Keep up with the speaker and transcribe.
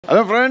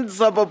Hello friends,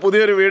 അപ്പോൾ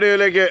പുതിയൊരു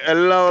വീഡിയോയിലേക്ക്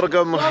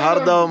എല്ലാവർക്കും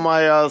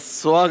ഹാർദവമായ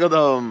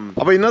സ്വാഗതം.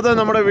 അപ്പോൾ ഇന്നത്തെ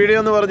നമ്മുടെ വീഡിയോ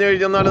എന്ന് പറഞ്ഞു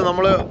കഴിഞ്ഞാൽ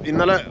നമ്മൾ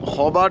ഇന്നലെ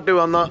ഹോബാർട്ടിൽ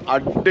വന്ന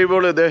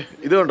അടിപൊളി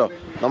ഇത് കണ്ടോ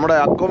നമ്മുടെ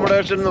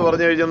അക്കോമഡേഷൻ എന്ന്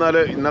പറഞ്ഞു കഴിഞ്ഞാൽ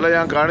ഇന്നലെ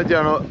ഞാൻ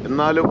കാണിച്ചാണ്,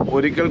 എന്നാലും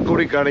ഒരിക്കൽ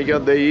കൂടി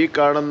കാണിക്കാം. ഈ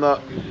കാണുന്ന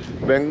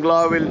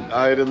ബംഗ്ലാവിൽ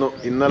ആയിരുന്നു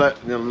ഇന്നലെ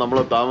നമ്മൾ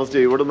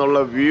താമസിച്ചത്. ഇവിടെ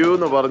നിന്നുള്ള വ്യൂ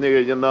എന്ന് പറഞ്ഞു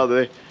കഴിഞ്ഞാൽ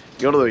അതെ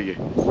ഇങ്ങോട്ട് നോക്കിയേ,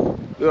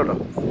 ഇത് കണ്ടോ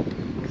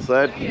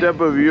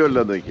സെറ്റപ്പ് വ്യൂ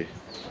അല്ല നോക്കിയേ.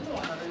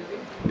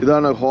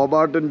 ഇതാണ്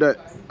ഹോബാർട്ടിൻ്റെ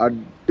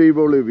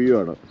അടിപൊളി വ്യൂ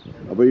ആണ്.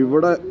 അപ്പോൾ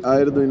ഇവിടെ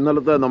ആയിരുന്നു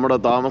ഇന്നലത്തെ നമ്മുടെ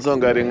താമസവും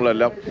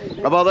കാര്യങ്ങളെല്ലാം.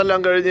 അപ്പോൾ അതെല്ലാം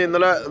കഴിഞ്ഞ്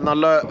ഇന്നലെ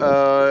നല്ല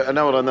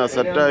എന്നാ പറയുന്നത്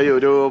സെറ്റായി.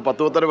 ഒരു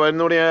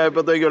 10-11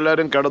 മണിയായപ്പോഴത്തേക്കും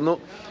എല്ലാവരും കിടന്നു.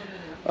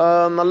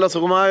 നല്ല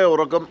സുഖമായ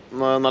ഉറക്കം,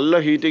 നല്ല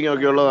ഹീറ്റിംഗ്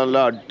ഒക്കെയുള്ള നല്ല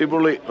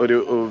അടിപൊളി ഒരു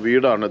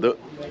വീടാണിത്.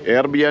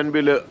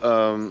 എയർബിഎൻബിയിൽ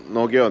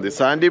നോക്കിയാൽ മതി.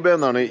 സാൻഡി ബേ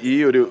എന്നാണ് ഈ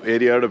ഒരു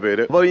ഏരിയയുടെ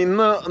പേര്. അപ്പോൾ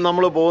ഇന്ന്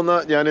നമ്മൾ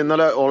ഞാൻ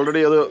ഇന്നലെ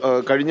ഓൾറെഡി അത്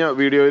കഴിഞ്ഞ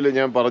വീഡിയോയിൽ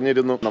ഞാൻ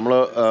പറഞ്ഞിരുന്നു. നമ്മൾ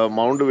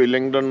മൗണ്ട്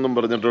വെല്ലിംഗ്ടൺ എന്നും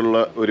പറഞ്ഞിട്ടുള്ള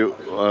ഒരു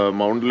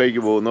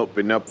മൗണ്ടിലേക്ക് പോകുന്നു.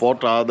 പിന്നെ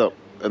പോർട്ട് ആദർ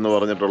എന്ന്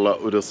പറഞ്ഞിട്ടുള്ള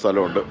ഒരു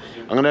സ്ഥലമുണ്ട്.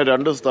 അങ്ങനെ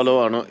 2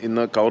 സ്ഥലമാണ്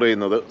ഇന്ന് കവർ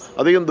ചെയ്യുന്നത്.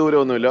 അധികം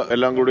ദൂരമൊന്നുമില്ല,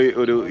 എല്ലാം കൂടി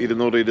ഒരു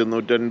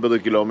 200-250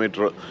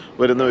 കിലോമീറ്റർ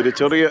വരുന്ന ഒരു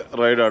ചെറിയ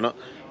റൈഡാണ്.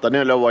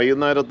 തന്നെയല്ല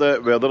വൈകുന്നേരത്തെ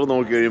വെതർ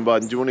നോക്കി കഴിയുമ്പോൾ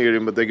 5 മണി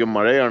കഴിയുമ്പോഴത്തേക്കും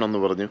മഴയാണെന്ന്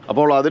പറഞ്ഞു.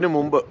 അപ്പോൾ അതിനു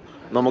മുമ്പ്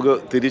നമുക്ക്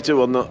തിരിച്ച്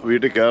വന്ന്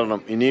വീട്ടിൽ കയറണം.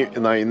 ഇനി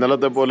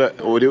ഇന്നലത്തെ പോലെ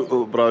ഒരു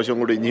പ്രാവശ്യം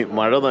കൂടി ഇനി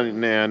മഴ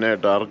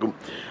തന്നെയാനായിട്ട് ആർക്കും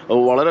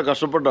വളരെ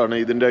കഷ്ടപ്പെട്ടാണ്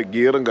ഇതിൻ്റെ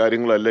ഗിയറും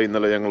കാര്യങ്ങളെല്ലാം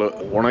ഇന്നലെ ഞങ്ങൾ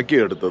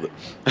ഉണക്കിയെടുത്തത്.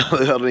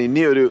 അത് കാരണം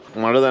ഇനിയൊരു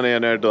മഴ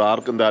നനയാനായിട്ട്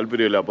ആർക്കും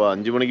താല്പര്യമില്ല. അപ്പോൾ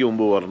 5 മണിക്ക്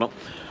മുമ്പ് വരണം.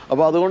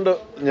 അപ്പോൾ അതുകൊണ്ട്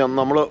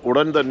നമ്മൾ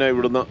ഉടൻ തന്നെ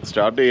ഇവിടുന്ന്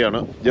സ്റ്റാർട്ട്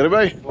ചെയ്യാണ്.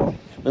 ജെറിബായ്,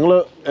 നിങ്ങൾ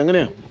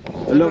എങ്ങനെയാണ്?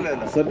 എല്ലാം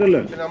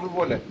സെറ്റല്ലേ?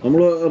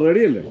 നമ്മൾ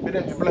റെഡിയല്ലേ?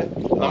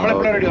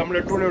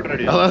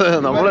 അതെ,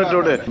 നമ്മൾ 8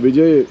 മണി.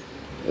 വിജയ്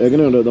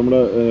എങ്ങനെയുണ്ട് നമ്മുടെ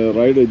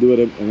റൈഡ്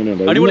ഇതുവരെ?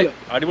 എങ്ങനെയുണ്ട്?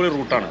 അടിപൊളി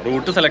റൂട്ടാണ്.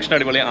 റൂട്ട് സെലക്ഷൻ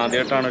അടിപൊളി.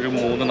 ആദ്യമായിട്ടാണ് ഒരു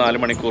 3-4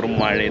 മണിക്കൂർ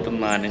മഴയത്ത്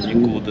നനഞ്ഞ്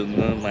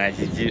കുതിർന്ന്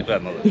നശിച്ച്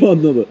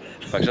വന്നത്.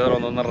 പക്ഷെ അത്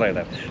 1.5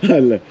 റൈഡാണ്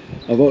അല്ലേ?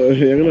 അപ്പോൾ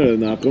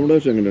എങ്ങനെയാണ്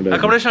അക്കോമഡേഷൻ? എങ്ങനെയുണ്ട്?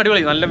 അക്കോമഡേഷൻ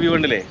അടിപൊളി, നല്ല വ്യൂ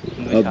ഉണ്ടല്ലേ.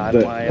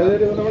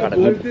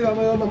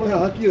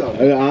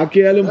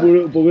 ആക്കിയാലും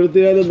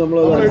പുകഴ്ത്തിയാലും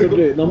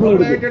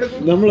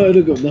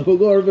നമ്മളെടുക്കും. നമുക്ക്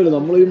കുഴപ്പമില്ല.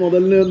 നമ്മൾ ഈ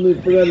മുതലിനെ ഒന്നും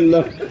ഇപ്പോഴല്ല,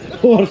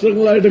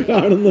 വർഷങ്ങളായിട്ട്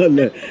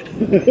കാണുന്നതല്ലേ.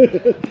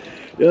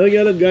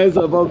 ഏതൊക്കെയാലും ഗൈസ്,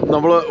 അപ്പം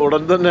നമ്മൾ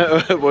ഉടൻ തന്നെ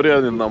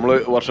പോരുകയാണ്. നമ്മൾ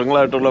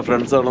വർഷങ്ങളായിട്ടുള്ള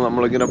ഫ്രണ്ട്സാണ്.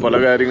 നമ്മളിങ്ങനെ പല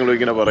കാര്യങ്ങളും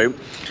ഇങ്ങനെ പറയും.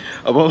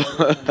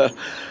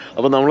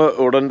 അപ്പോൾ നമ്മൾ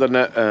ഉടൻ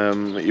തന്നെ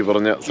ഈ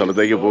പറഞ്ഞ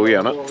സ്ഥലത്തേക്ക്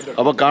പോവുകയാണ്.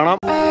 അപ്പോൾ കാണാം.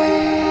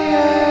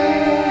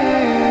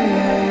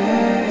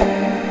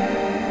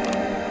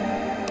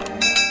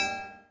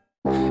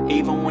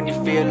 Even when you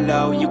feel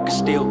low, you can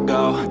still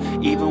go.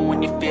 Even when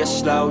you feel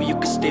slow, you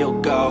can still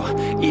go.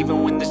 Even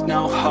when there's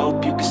no hope,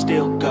 you can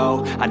still go.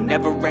 I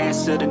never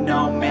answer to no,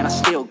 man, I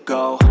still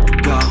go.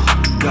 Go,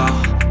 go,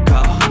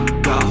 go,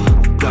 go,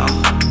 go,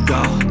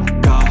 go,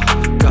 go,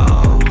 go,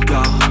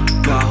 go,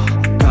 go,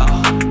 go,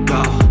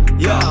 go,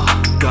 yo,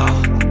 go,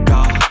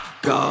 go,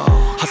 go.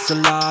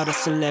 Hustle hard,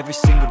 hustle every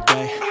single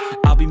day.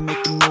 I'll be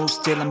making moves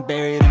till I'm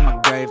buried in my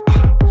grave.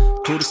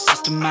 To the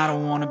system, I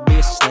don't wanna be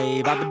a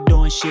slave. I've been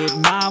doing shit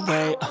my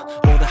way,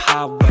 or the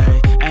highway.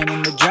 And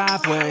in the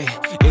driveway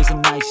is a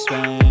nice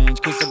range.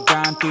 Cause I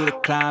grind through the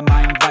climb,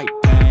 I invite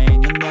pain.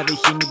 You'll never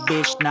hear me,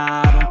 bitch, nah,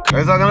 I don't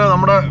care. അങ്ങനെ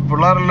നമ്മുടെ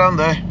പിള്ളേരെല്ലാം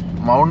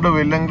mount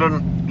Wellington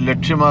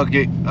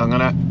ലക്ഷ്യമാക്കി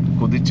അങ്ങനെ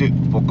കുതിച്ച്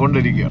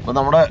പൊക്കൊണ്ടിരിക്കുക. അപ്പോൾ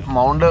നമ്മുടെ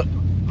mount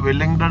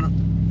Wellington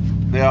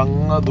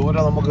അങ്ങ് ദൂരെ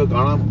നമുക്ക്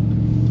കാണാം.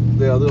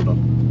 അത് കേട്ടോ,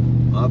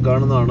 ആ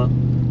കാണുന്നതാണ്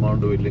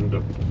മൗണ്ട്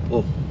വെല്ലിംഗ്ടൺ. ഓ,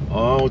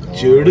 ആ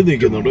ചെടി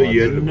നിൽക്കുന്നുണ്ട്.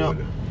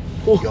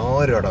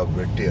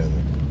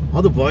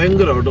 അത്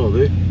ഭയങ്കര കേട്ടോ.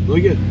 അത്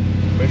നോക്കിയേ,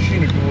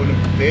 മെഷീൻ ഇട്ട് പോലും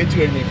തേച്ച്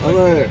കഴിഞ്ഞ്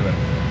അതെ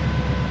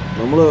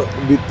നമ്മള്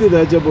ഭിത്തി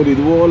തേച്ചാൽ പോലും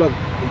ഇതുപോലെ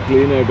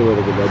ക്ലീൻ ആയിട്ട്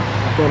വരത്തില്ല.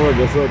 അത്ര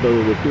രസമായിട്ട് അത്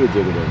വെട്ടി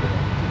വെച്ചേക്കുന്നുണ്ട്.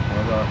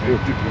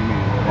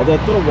 അത്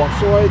എത്ര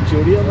വർഷമായ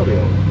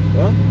ചെടിയാന്നറിയാമോ?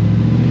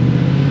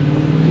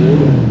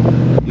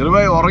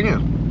 ജലവായു ഉറങ്ങിയോ?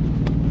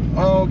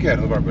 ഓക്കെ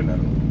ആയിരുന്നു,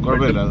 കുഴപ്പമില്ലായിരുന്നു.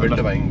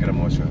 ഭയങ്കര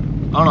മോശമായിരുന്നു.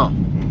 ആണോ?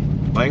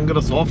 ഭയങ്കര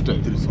സോഫ്റ്റ്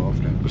ആയി.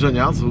 പക്ഷെ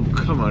ഞാൻ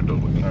സുഖമായിട്ട്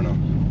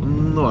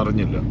ഒന്നും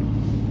അറിഞ്ഞില്ല.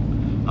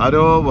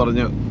 ആരോ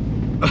പറഞ്ഞു,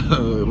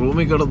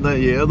 റൂമിൽ കിടന്ന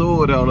ഏതോ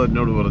ഒരാൾ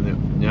എന്നോട് പറഞ്ഞു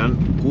ഞാൻ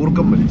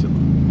കൂർക്കം വലിച്ചെന്ന്.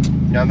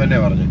 ഞാൻ തന്നെ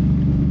പറഞ്ഞു.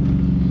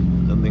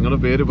 നിങ്ങളുടെ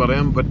പേര്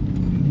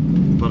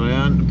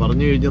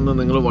പറഞ്ഞു കഴിഞ്ഞെന്ന്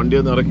നിങ്ങൾ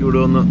വണ്ടിയൊന്ന് ഇറക്കി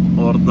വിടുമെന്ന്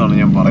ഓർത്താണ്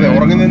ഞാൻ പറഞ്ഞത്.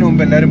 ഉറങ്ങുന്നതിന്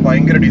മുമ്പ് എല്ലാവരും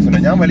ഭയങ്കര ഡീസന്റ്.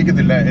 ഞാൻ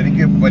വലിക്കത്തില്ല,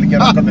 എനിക്ക് വലിക്കാൻ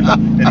പറ്റത്തില്ല,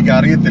 എനിക്ക്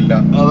അറിയത്തില്ല.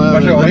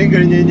 പക്ഷെ ഉറങ്ങി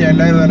കഴിഞ്ഞ് കഴിഞ്ഞാൽ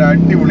എല്ലാവരും നല്ല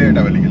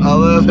അടിപൊളിയായിട്ടാണ് വലിക്കുന്നത്.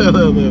 അതെ.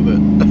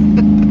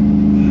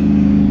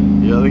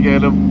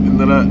 ഏതൊക്കെയായാലും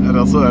ഇന്നലെ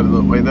രസമായിരുന്നു.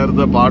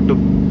 വൈകുന്നേരത്തെ പാട്ടും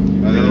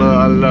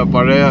നല്ല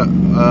പഴയ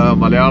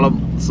മലയാളം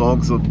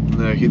സോങ്സും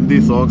ഹിന്ദി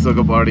സോങ്സ്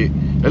ഒക്കെ പാടി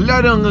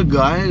എല്ലാവരും അങ്ങ്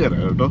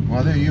ഗായകരാണ് കേട്ടോ.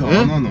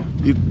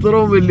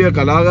 ഇത്രയും വലിയ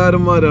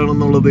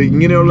കലാകാരന്മാരാണെന്നുള്ളത്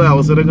ഇങ്ങനെയുള്ള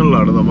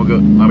അവസരങ്ങളിലാണ് നമുക്ക്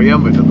അറിയാൻ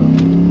പറ്റുന്നത്.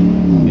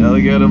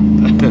 ഏതൊക്കെയാലും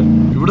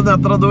ഇവിടുന്ന്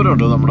എത്ര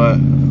ദൂരമുണ്ട് നമ്മുടെ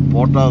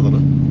പോർട്ട് ആദർ?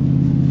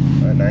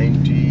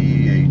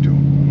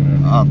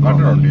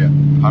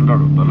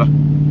 100 ഉണ്ടല്ലേ?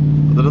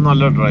 അതൊരു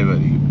നല്ല ഡ്രൈവ്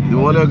ആയിരിക്കും.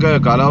 ഇതുപോലെയൊക്കെ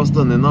കാലാവസ്ഥ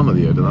നിന്നാൽ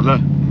മതിയായിരുന്നു അല്ലേ?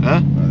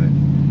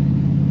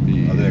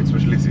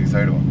 എസ്പെഷ്യലി സീ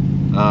സൈഡ്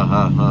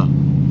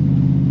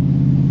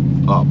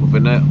അപ്പൊ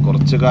പിന്നെ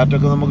കുറച്ച്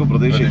കാറ്റൊക്കെ നമുക്ക്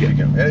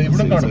പ്രതീക്ഷിക്കാം.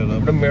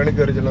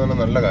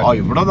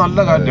 ഇവിടെ നല്ല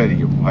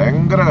കാറ്റായിരിക്കും,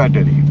 ഭയങ്കര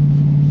കാറ്റായിരിക്കും.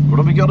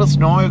 ഇവിടെ മിക്കവാറും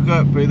സ്നോ ഒക്കെ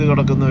പെയ്ത്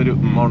കിടക്കുന്ന ഒരു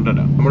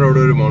മൗണ്ടനാ. നമ്മുടെ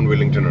ഇവിടെ ഒരു മൗണ്ട്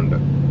വെല്ലിംഗ്ടൺ ഉണ്ട്.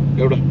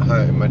 എവിടെ?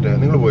 മറ്റേ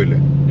നിങ്ങൾ പോയില്ലേ?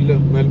 ഇല്ല,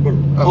 മെൽബൺ.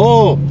 ഓ,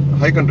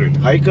 ഹൈ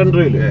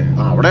കൺട്രിയില്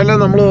അവിടെയല്ലേ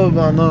നമ്മള്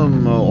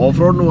ഓഫ്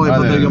റോഡിന്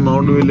പോയപ്പോഴത്തേക്കും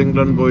മൗണ്ട്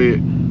വെല്ലിംഗ്ടൺ പോയി.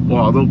 ഓ,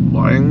 അത്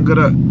ഭയങ്കര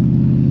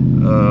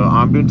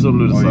ആംബിയൻസ്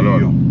ഉള്ള ഒരു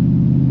സ്ഥലമാണ്.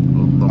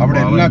 അവിടെ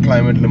എല്ലാ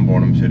ക്ലൈമറ്റിലും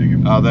പോണം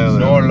ശരിക്കും. അതെ,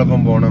 സ്നോ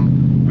ഉള്ളപ്പം പോണം,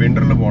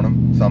 വിന്ററിൽ പോണം,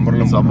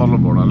 സമ്മറിലും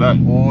പോണം അല്ലേ?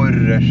 ഒരു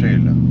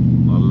രക്ഷയില്ല.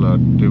 നല്ല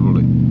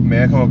അടിപൊളി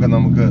മേഘമൊക്കെ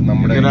നമുക്ക്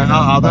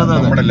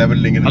നമ്മുടെ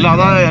ലെവലിൽ ഇങ്ങനെ. അല്ല,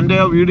 അതാ എന്റെ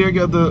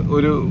വീഡിയോക്കകത്ത്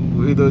ഒരു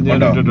ഇത് ഞാൻ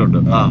ഇട്ടിട്ടുണ്ട്.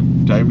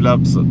 ടൈം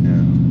ലാപ്സ്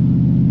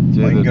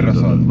ഭയങ്കര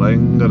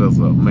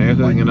രസം.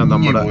 മേഘം ഇങ്ങനെ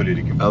നമ്മുടെ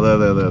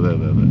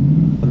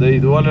അതെ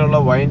ഇതുപോലെയുള്ള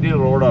വൈൻഡി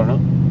റോഡാണ്.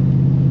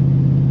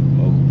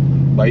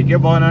 ബൈക്കിൽ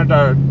പോകാനായിട്ട്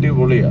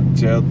അടിപൊളിയാ,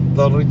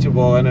 ചേത്തറിച്ച്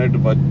പോകാനായിട്ട്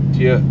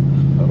പറ്റിയ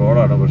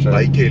റോഡാണ്. പക്ഷെ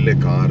ബൈക്കല്ലേ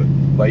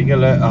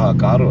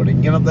കാറ് വേണം.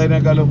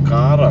 ഇങ്ങനത്തേനേക്കാളും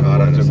കാറാണ്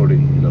കുറച്ചുകൂടി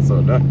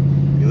രസമല്ലേ?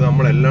 ഇത്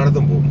നമ്മൾ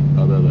എല്ലായിടത്തും പോകും.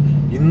 അതെ.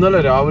 ഇന്നലെ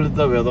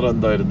രാവിലത്തെ വെതർ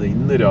എന്തായിരുന്നു?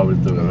 ഇന്ന്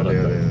രാവിലത്തെ വെതർ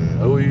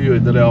അയ്യോ,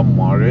 ഇന്നലെ ആ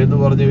മഴയെന്ന്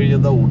പറഞ്ഞു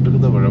കഴിഞ്ഞാൽ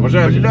ഒട്ടുക്കുന്ന മഴ. പക്ഷെ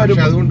എല്ലാവരും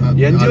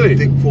എൻജോയ്.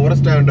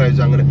 ഫോറസ്റ്റ്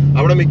ആയതുകൊണ്ട് അങ്ങനെ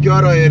അവിടെ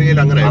മിക്കവാറും ഏരിയയിൽ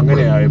അങ്ങനെ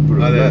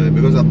എപ്പോഴും. അതെ,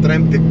 ബിക്കോസ്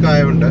അത്രയും തിക്ക്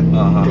ആയതുകൊണ്ട്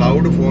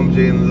ക്ലൗഡ് ഫോം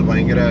ചെയ്യുന്നത്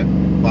ഭയങ്കര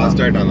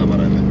ഫാസ്റ്റ് ആയിട്ടാണ്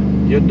പറയുന്നത്.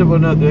 എന്റെ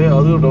പൊന്നെ,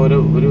 അതുകൊണ്ട്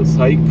ഒരു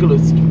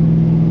സൈക്കിളിസ്റ്റ്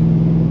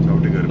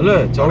അല്ലേ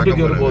ചവിട്ടി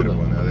കയറി പോകുന്നത്.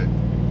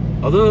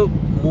 അത്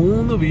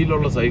 3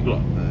 വീലുള്ള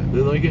സൈക്കിളാണ്.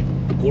 ഇത് നോക്കി,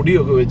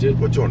 കൊടിയൊക്കെ വെച്ച്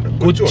കൊച്ചുണ്ട്,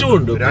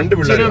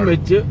 കൊച്ചിനം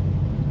വെച്ച്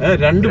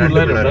 2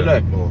 പിള്ളേരുണ്ട് അല്ലേ?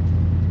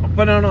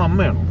 അപ്പനാണോ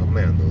അമ്മയാണോ?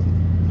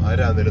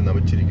 ആരാന്നേലും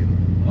നമിച്ചിരിക്കുന്നു.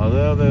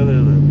 അതെ.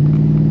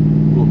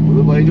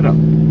 ഇത് ഭയങ്കര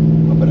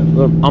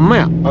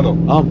അമ്മയാ.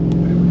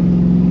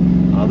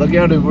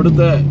 അതൊക്കെയാണ്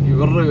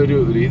ഇവരുടെ ഒരു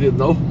രീതി.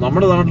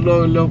 നമ്മുടെ നാട്ടിലോ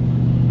എല്ലാം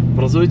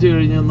പ്രസവിച്ചു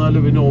കഴിഞ്ഞാൽ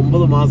പിന്നെ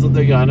 9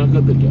 മാസത്തേക്ക്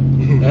അനക്കത്തില്ല.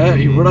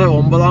 ഇവിടെ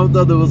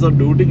 9ാമത്തെ ദിവസം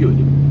ഡ്യൂട്ടിക്ക്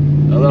വരും.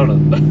 അതാണ്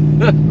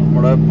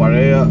നമ്മുടെ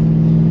പഴയ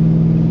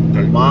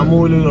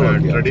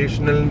മാമൂലുകളൊക്കെ,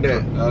 ട്രഡീഷണലിന്റെ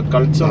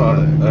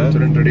കൾച്ചറാണ്,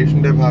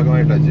 ട്രഡീഷന്റെ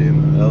ഭാഗമായിട്ടാണ്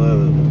ചെയ്യുന്നത്. അതെ.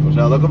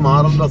 പക്ഷെ അതൊക്കെ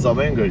മാറേണ്ട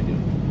സമയം കഴിഞ്ഞു.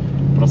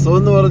 പ്രസവം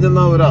എന്ന്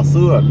പറഞ്ഞാൽ ഒരു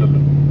അസുഖം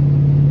അല്ലല്ലോ,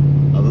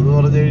 അതെന്ന്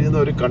പറഞ്ഞു കഴിഞ്ഞാൽ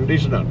ഒരു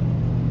കണ്ടീഷനാണ്.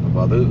 അപ്പൊ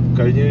അത്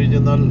കഴിഞ്ഞു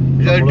കഴിഞ്ഞാൽ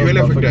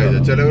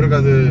ചിലവർക്ക്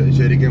അത്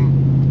ശരിക്കും,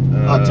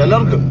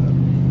 ചിലർക്ക്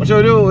പക്ഷെ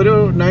ഒരു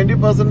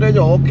 90%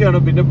 ഓക്കെയാണ്.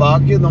 പിന്നെ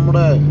ബാക്കി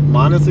നമ്മുടെ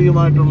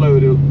മാനസികമായിട്ടുള്ള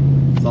ഒരു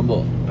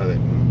സംഭവം. അതെ,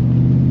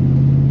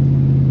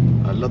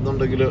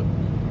 അല്ലെന്നുണ്ടെങ്കിൽ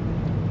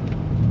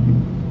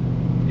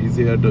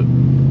ഈസി ആയിട്ട്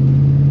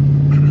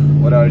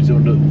ഒരാഴ്ച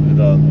കൊണ്ട്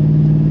ഇതാകുന്നു.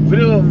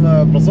 ഇവര്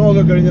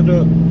പ്രസവമൊക്കെ കഴിഞ്ഞിട്ട്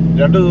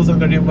 2 ദിവസം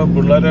കഴിയുമ്പോൾ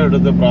പിള്ളേരെ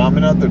എടുത്ത്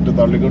പ്രാമിനകത്ത് ഇട്ട്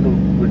തള്ളിക്കൊണ്ട്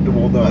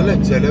വിട്ടുപോകുന്ന. അല്ല,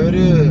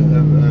 ചിലവര്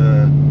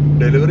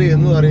ഡെലിവറി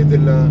എന്നും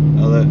അറിയത്തില്ല.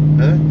 അതെ,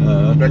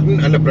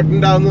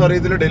 പ്രഗ്നന്റ് ആണെന്നും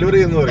അറിയത്തില്ല, ഡെലിവറി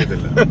എന്നും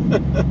അറിയത്തില്ല.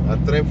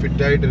 അത്രയും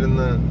ഫിറ്റ്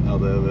ആയിട്ടിരുന്ന്.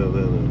 അതെ.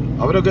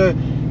 അവരൊക്കെ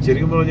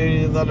ശരിക്കും പറഞ്ഞു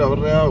കഴിഞ്ഞാൽ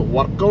അവരുടെ ആ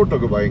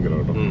വർക്കൗട്ടൊക്കെ ഭയങ്കര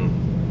കേട്ടോ.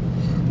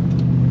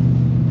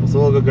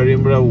 പ്രസവമൊക്കെ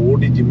കഴിയുമ്പോഴാ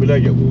ഓടി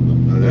ജിമ്മിലേക്കാണ് പോകുന്നത്.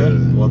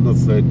 വന്ന്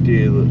സെറ്റ്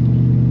ചെയ്ത്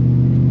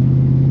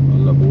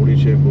നല്ല ബോഡി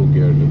ഷേപ്പ് ഒക്കെ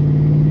ആയിട്ട്.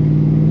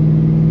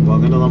 അപ്പൊ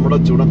അങ്ങനെ നമ്മുടെ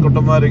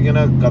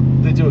ചുണക്കുട്ടന്മാരിങ്ങനെ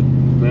കത്തിച്ച്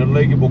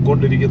മേളിലേക്ക്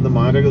പൊക്കോണ്ടിരിക്കുന്ന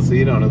മാരക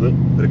സീനാണിത്.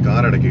 ഒരു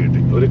കാർ ഇടയ്ക്ക്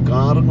കിട്ടി. ഒരു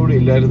കാറും കൂടി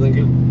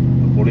ഇല്ലായിരുന്നെങ്കിൽ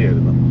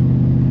പൊളിയായിരുന്നു.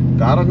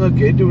 കാറങ്ങ്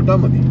കയറ്റി വിട്ടാൽ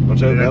മതി.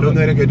 പക്ഷെ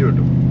കയറ്റി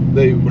വിട്ടു.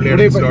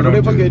 ഇവിടെ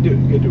ഇപ്പൊ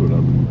കയറ്റി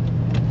വിടാം.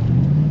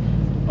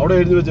 അവിടെ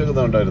എഴുതി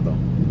വെച്ചേക്കുന്ന ഉണ്ടായിരുന്നോ?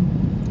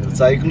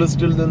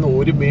 സൈക്ലിസ്റ്റിൽ നിന്ന്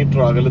 1 മീറ്റർ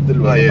അകലത്തിൽ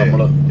വേണം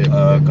നമ്മള്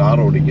കാർ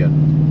ഓടിക്കാൻ.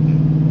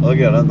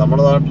 അതൊക്കെയാണ്.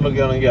 നമ്മുടെ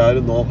നാട്ടിലൊക്കെ ആണെങ്കിൽ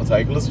ആരും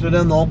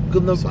സൈക്ലിസ്റ്റിനെ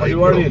നോക്കുന്ന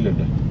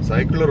പരിപാടിയില്ലല്ലോ.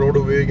 സൈക്കിൾ റോഡ്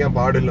ഉപയോഗിക്കാൻ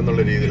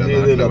പാടില്ലെന്നുള്ള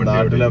രീതിയിലാണ്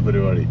നാട്ടിലെ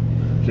പരിപാടി.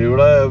 പക്ഷെ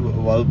ഇവിടെ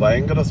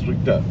ഭയങ്കര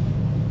സ്ട്രിക്റ്റാ.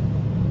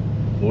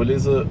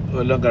 പോലീസ്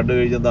എല്ലാം കണ്ടു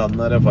കഴിഞ്ഞാൽ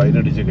അന്നേരം ഫൈൻ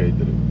അടിച്ച്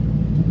കൈത്തരും.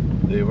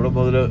 ഇവിടെ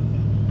മുതൽ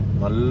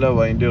നല്ല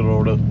വൈൻഡി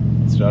റോഡ്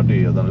സ്റ്റാർട്ട്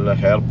ചെയ്യുക. നല്ല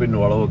ഹെയർ പിൻ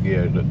വളവൊക്കെ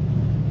ആയിട്ട്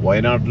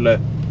വയനാട്ടിലെ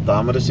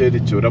താമരശ്ശേരി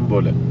ചുരം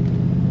പോലെ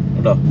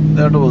കേട്ടോ.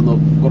 ഇതായിട്ട് വന്നു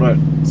കുറെ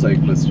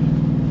സൈക്ലിസ്റ്റ്.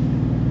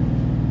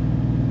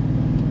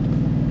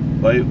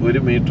 1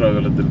 മീറ്റർ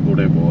അകലത്തിൽ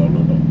കൂടെ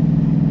പോകാറുള്ളൂ കേട്ടോ.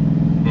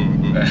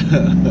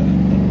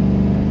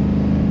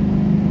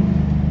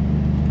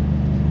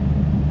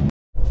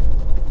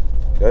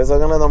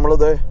 അങ്ങനെ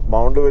നമ്മളിത്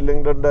മൗണ്ട്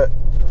വെല്ലിംഗ്ടന്റെ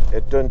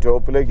ഏറ്റവും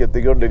ടോപ്പിലേക്ക്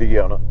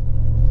എത്തിക്കൊണ്ടിരിക്കുകയാണ്.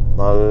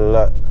 നല്ല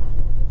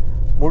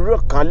മുഴുവൻ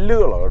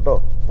കല്ലുകളാണ് കേട്ടോ,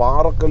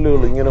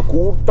 പാറക്കല്ലുകൾ ഇങ്ങനെ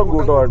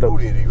കൂട്ടമായിട്ട്.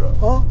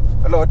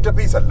 ഒറ്റ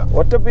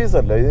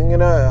പീസല്ല,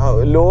 ഇതിങ്ങനെ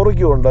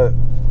ലോറിക്ക് കൊണ്ട്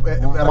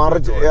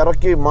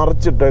ഇറക്കി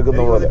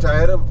മറിച്ചിട്ടേക്കുന്ന പോലെ.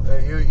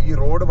 ഈ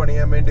റോഡ്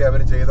പണിയാൻ വേണ്ടി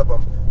അവര്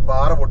ചെയ്തപ്പം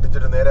പാറ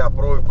പൊട്ടിച്ചിട്ട് നേരെ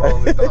അപ്പുറവും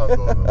ഇപ്പുറവും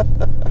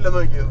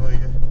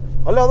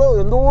അല്ല, അത്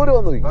എന്തോരം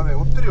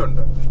ഒത്തിരി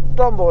ഉണ്ട്,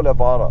 ഇഷ്ടം പോലെ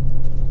പാറ.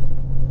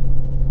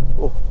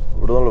 ഓ,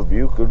 ഇവിടെ നല്ല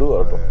വ്യൂ കിടുക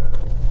കേട്ടോ.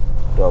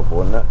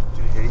 പൊന്നെ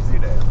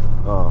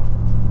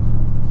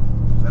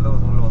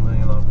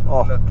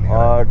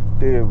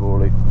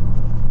അടിപൊളി,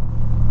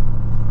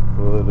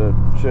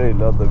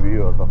 രക്ഷയില്ലാത്ത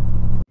വ്യൂ കേട്ടോ.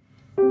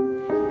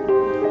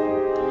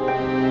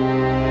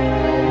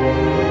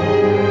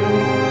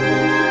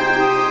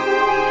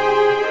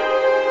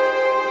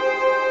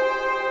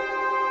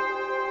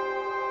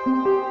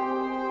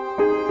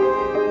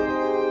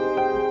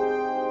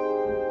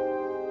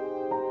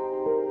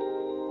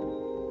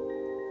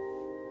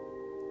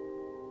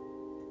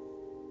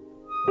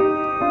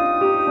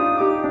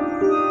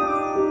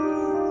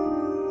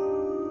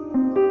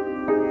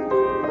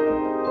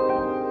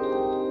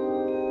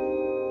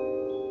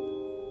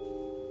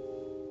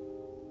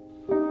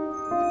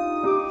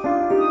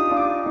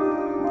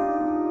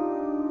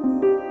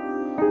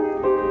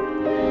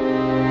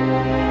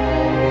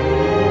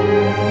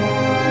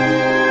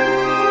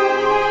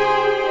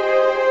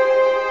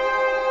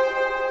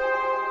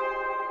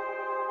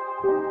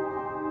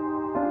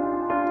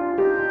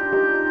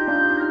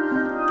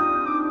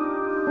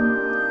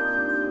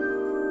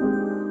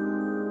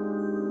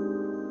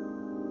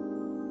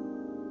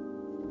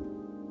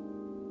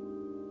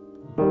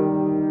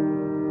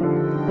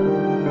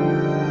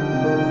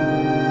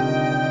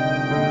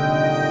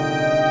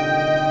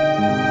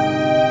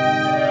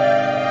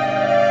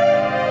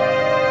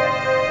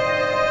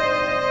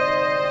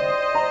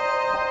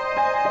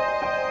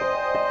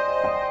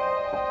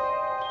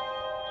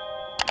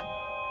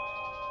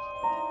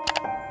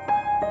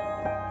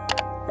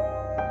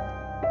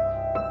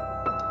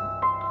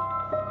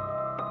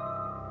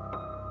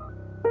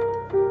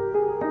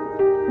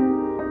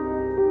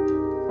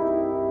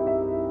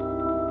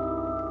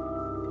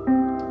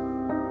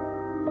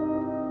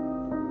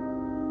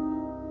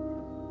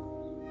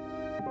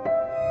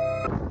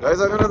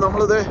 ഗൈസ് അങ്ങനെ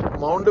നമ്മളിത്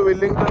മൗണ്ട്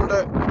വെല്ലിംഗ്ടന്റെ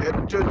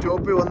ഏറ്റവും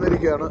ചോപ്പി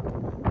വന്നിരിക്കുകയാണ്.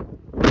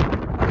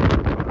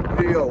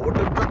 അയ്യോ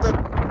ഒടുക്കത്തെ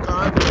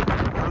കാറ്റ്,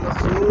 നല്ല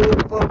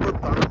സൂപ്പർ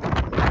തണുപ്പ്,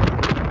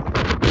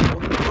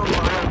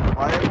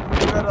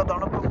 ഭയങ്കര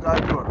തണുപ്പും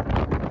കാറ്റുമാണ്.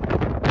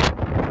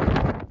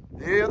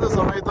 ഏത്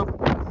സമയത്തും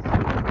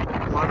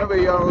മഴ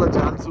പെയ്യാനുള്ള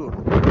ചാൻസും ഉണ്ട്.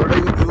 ഇവിടെ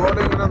ഇതുപോലെ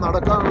ഇങ്ങനെ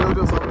നടക്കാനുള്ള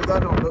ഒരു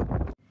സംവിധാനമുണ്ട്.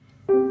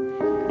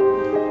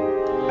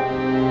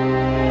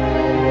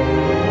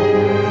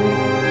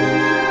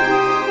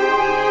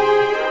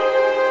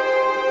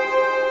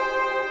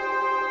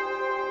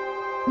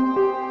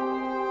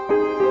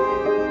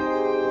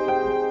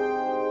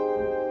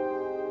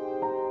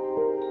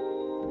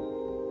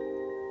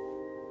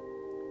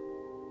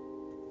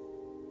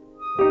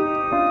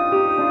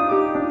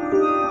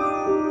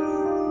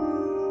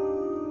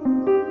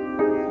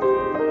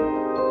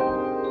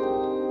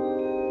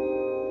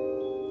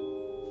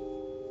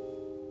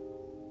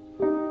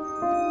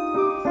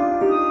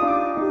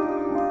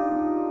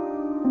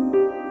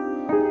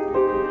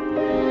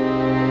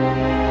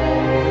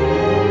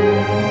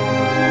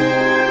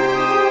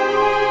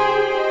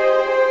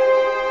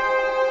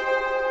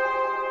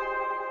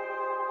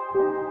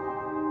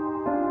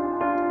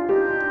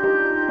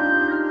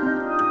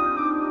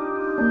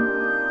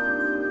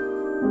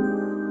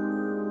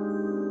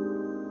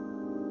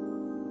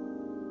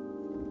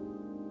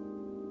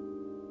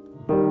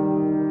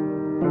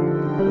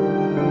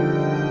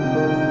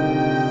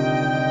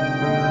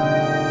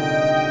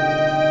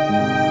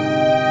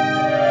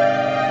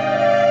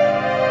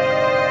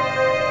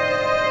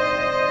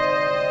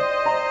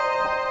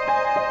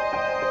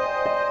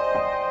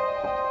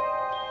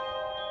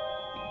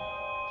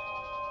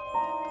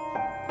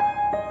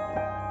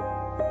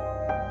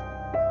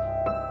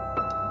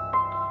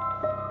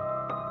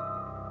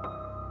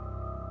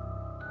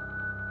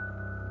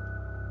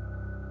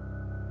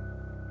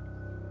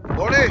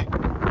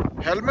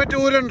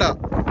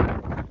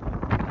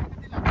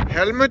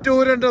 ഹെൽമെറ്റ്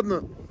ഊരണ്ടെന്ന്.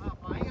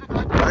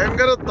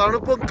 ഭയങ്കര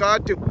തണുപ്പും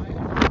കാറ്റും,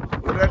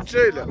 ഒരു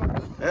രക്ഷയില്ല.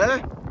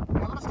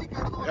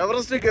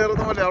 എവറസ്റ്റ്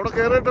കയറുന്ന പോലെ. അവിടെ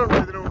കയറിയിട്ടുണ്ടോ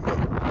ഇതിനു മുമ്പ്?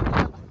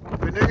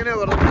 പിന്നെ എങ്ങനെയാ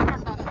പറഞ്ഞു?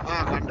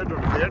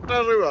 കണ്ടിട്ടുണ്ട്,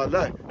 കേട്ടറിവാ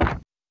അല്ലേ?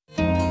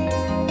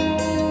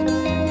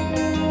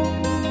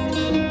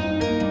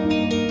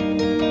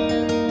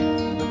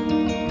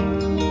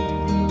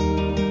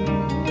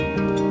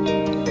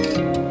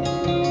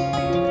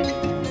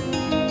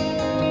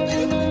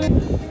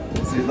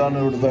 ഇതാണ്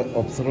ഇവിടുത്തെ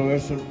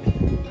ഒബ്സർവേഷൻ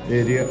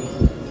ഏരിയ.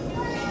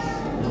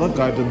 ഇവിടെ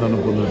കാറ്റും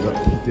തണുപ്പൊന്നുമില്ല,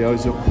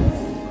 അത്യാവശ്യം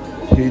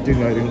ഹീറ്റും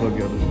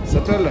കാര്യങ്ങളൊക്കെയാണ്.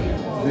 സെറ്റല്ലേ?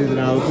 ഇത്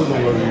ഇതിനകത്തു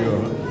നിന്നുള്ള വ്യൂ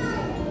ആണ്.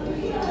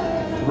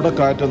 ഇവിടെ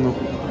കാറ്റൊന്നും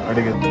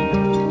അടിക്കുന്നു.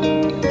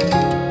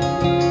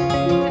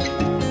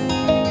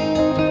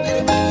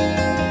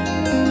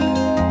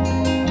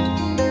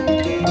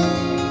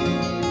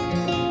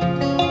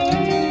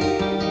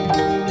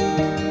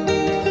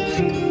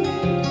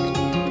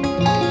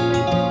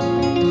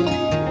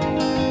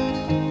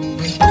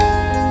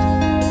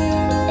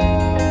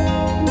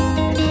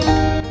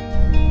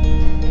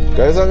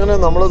 അങ്ങനെ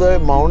നമ്മളിത്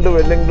മൗണ്ട്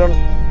വെല്ലിംഗ്ടൺ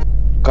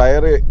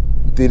കയറി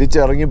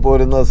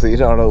തിരിച്ചിറങ്ങിപ്പോരുന്ന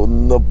സീനാണ്.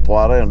 ഒന്നും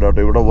പറയണ്ട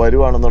കേട്ടോ. ഇവിടെ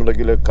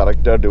വരുവാണെന്നുണ്ടെങ്കിൽ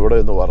കറക്റ്റായിട്ട് ഇവിടെ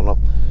ഒന്ന് വരണം.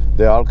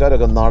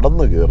 ആൾക്കാരൊക്കെ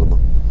നടന്ന് കയറുന്നു.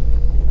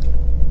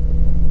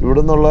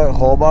 ഇവിടെ നിന്നുള്ള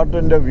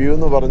ഹോബാർട്ടിൻ്റെ വ്യൂ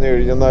എന്ന് പറഞ്ഞു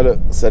കഴിഞ്ഞാൽ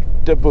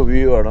സെറ്റപ്പ്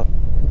വ്യൂ ആണ്.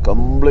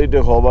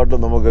 കംപ്ലീറ്റ് ഹോബാർട്ട്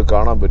നമുക്ക്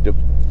കാണാൻ പറ്റും.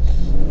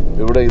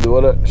 ഇവിടെ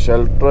ഇതുപോലെ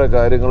ഷെൽട്ടർ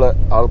കാര്യങ്ങൾ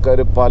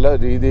ആൾക്കാർ പല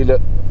രീതിയിൽ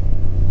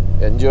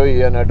എൻജോയ്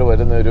ചെയ്യാനായിട്ട്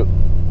വരുന്നൊരു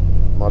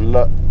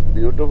നല്ല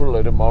ബ്യൂട്ടിഫുൾ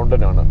ഒരു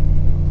മൗണ്ടനാണ്.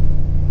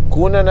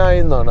 കൂനനായി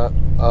എന്നാണ്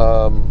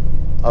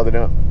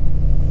അതിന്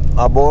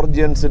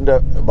അബോർജിയൻസിൻ്റെ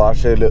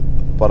ഭാഷയിൽ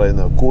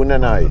പറയുന്നത്.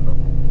 കൂനനായി.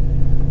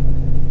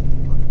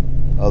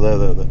 അതെ.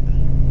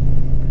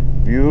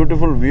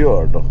 ബ്യൂട്ടിഫുൾ വ്യൂ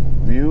ആട്ടോ.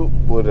 വ്യൂ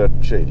ഒരു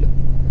രക്ഷയില്ല.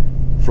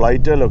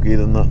 ഫ്ലൈറ്റിലൊക്കെ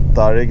ഇരുന്ന്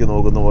താഴേക്ക്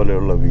നോക്കുന്ന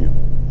പോലെയുള്ള വ്യൂ.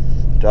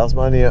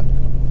 ടാസ്മാനിയ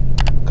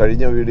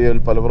കഴിഞ്ഞ വീഡിയോയിൽ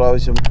പല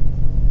പ്രാവശ്യം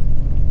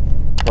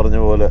പറഞ്ഞ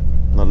പോലെ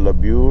നല്ല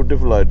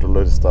ബ്യൂട്ടിഫുൾ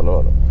ആയിട്ടുള്ളൊരു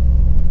സ്ഥലമാണ്.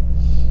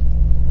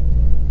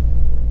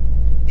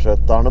 പക്ഷെ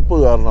തണുപ്പ്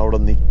കാരണം അവിടെ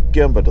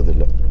നിൽക്കാൻ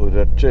പറ്റത്തില്ല, ഒരു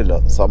രക്ഷയില്ല.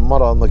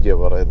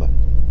 സമ്മറാന്നൊക്കെയാണ് പറയുന്നത്.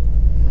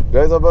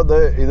 ഗൈസ്, അപ്പോൾ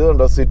ഇത്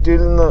കണ്ടോ,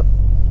 സിറ്റിയിൽ നിന്ന്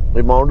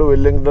ഈ മൗണ്ട്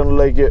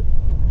വെല്ലിംഗ്ടണിലേക്ക്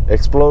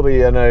എക്സ്പ്ലോർ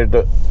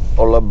ചെയ്യാനായിട്ട്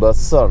ഉള്ള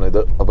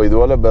ബസ്സാണിത്. അപ്പോൾ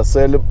ഇതുപോലെ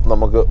ബസ്സിലും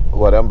നമുക്ക്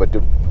വരാൻ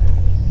പറ്റും.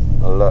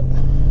 നല്ല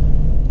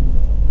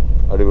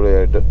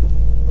അടിപൊളിയായിട്ട്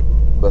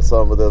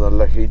ബസ്സാകുമ്പോഴത്തേ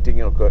നല്ല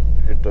ഹീറ്റിങ്ങൊക്കെ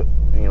ഇട്ട്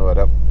ഇങ്ങനെ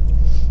വരാം.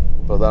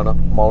 അപ്പോൾ അതാണ്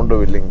മൗണ്ട്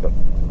വെല്ലിംഗ്ടൺ.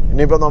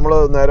 ഇനിയിപ്പോൾ നമ്മൾ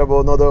നേരെ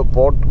പോകുന്നത്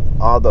പോർട്ട്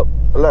ആർതർ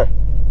അല്ലേ?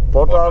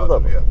 Port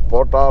Arthur.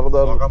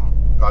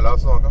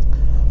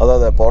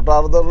 അതെ, പോർട്ട്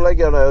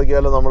ആർതറിലേക്കാണ്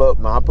ഏതൊക്കെയാലും നമ്മൾ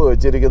മാപ്പ്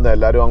വെച്ചിരിക്കുന്നത്.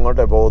 എല്ലാവരും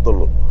അങ്ങോട്ടേ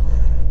പോകത്തുള്ളൂ.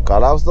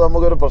 കാലാവസ്ഥ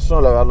നമുക്കൊരു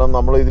പ്രശ്നമല്ല, കാരണം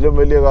നമ്മൾ ഇതിലും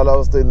വലിയ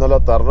കാലാവസ്ഥ ഇന്നലെ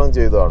തരണം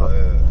ചെയ്തതാണ്.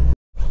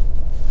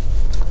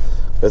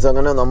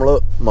 അങ്ങനെ നമ്മൾ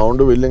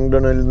മൗണ്ട്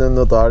വെല്ലിംഗ്ടണിൽ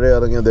നിന്ന് താഴെ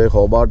ഇറങ്ങിയത്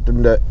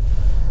ഹോബാർട്ടിൻ്റെ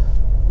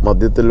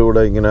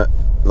മധ്യത്തിലൂടെ ഇങ്ങനെ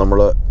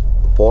നമ്മൾ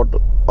പോർട്ട്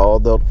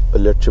ആർതർ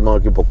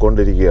ലക്ഷ്യമാക്കി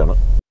പൊയ്ക്കൊണ്ടിരിക്കുകയാണ്.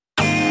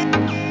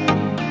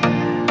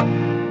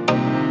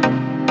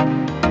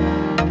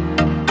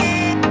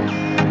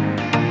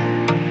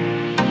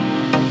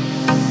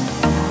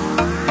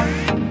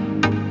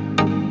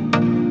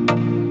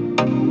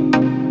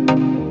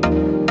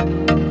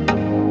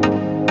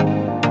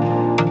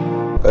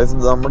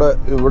 നമ്മുടെ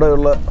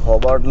ഇവിടെയുള്ള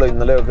ഹോബാർട്ടിൽ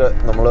ഇന്നലെയൊക്കെ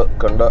നമ്മൾ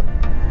കണ്ട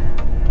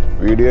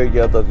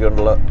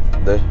വീഡിയോയ്ക്കകത്തൊക്കെയുള്ള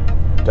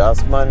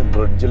ടാസ്മാൻ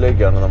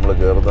ബ്രിഡ്ജിലേക്കാണ് നമ്മൾ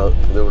കയറുന്നത്.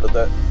 ഇത്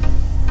ഇവിടുത്തെ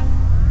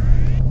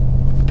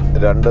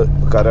രണ്ട്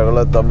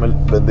കരകളെ തമ്മിൽ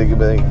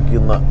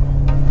ബന്ധിക്കുന്ന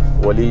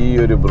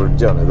വലിയൊരു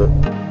ബ്രിഡ്ജാണിത്.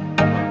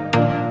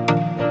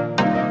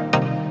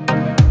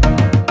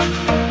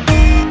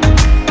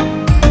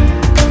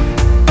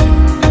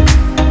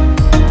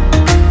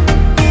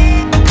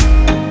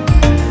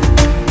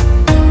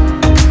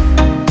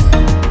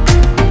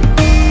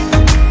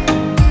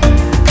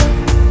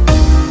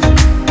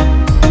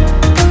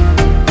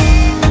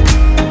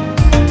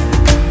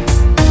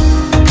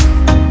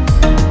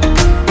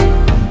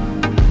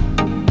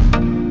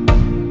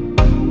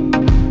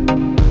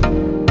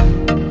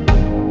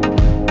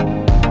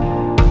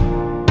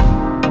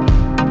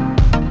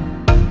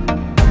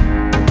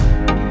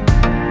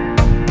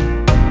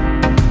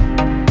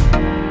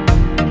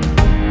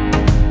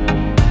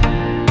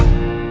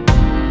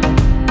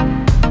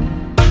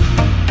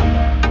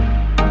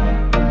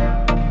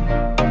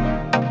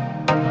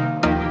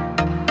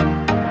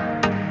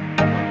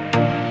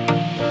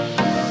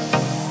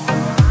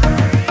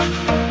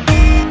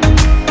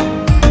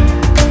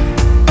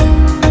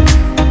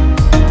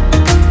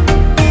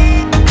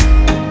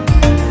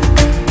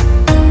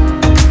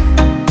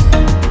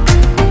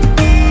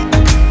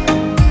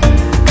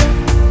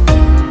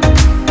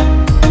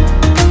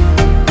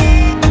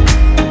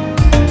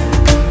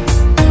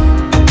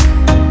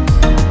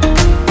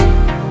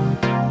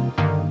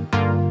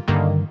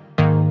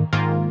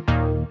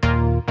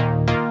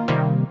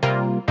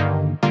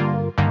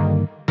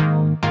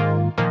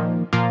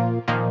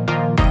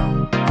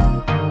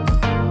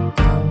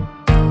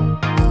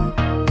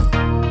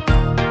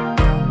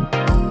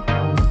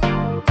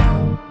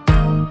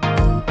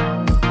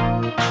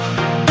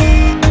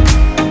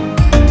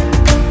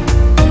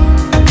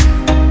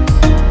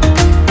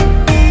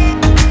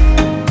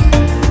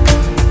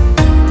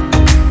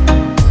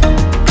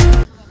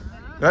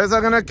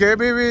 അങ്ങനെ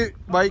KBV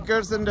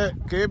ബൈക്കേഴ്സിന്റെ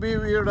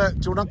KBVയുടെ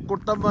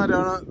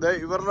ചുണക്കുട്ടന്മാരാണ്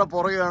ഇവരുടെ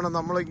പുറകെയാണ്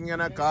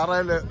നമ്മളിങ്ങനെ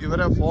കാറയിൽ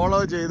ഇവരെ ഫോളോ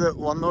ചെയ്ത്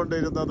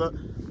വന്നുകൊണ്ടിരുന്നത്.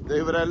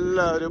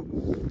 ഇവരെല്ലാവരും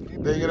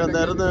ഇങ്ങനെ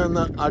നിരന്ന്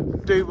നിന്ന്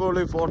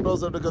അടിപൊളി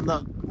ഫോട്ടോസ് എടുക്കുന്ന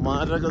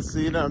മാരക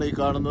സീനാണ് ഈ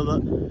കാണുന്നത്.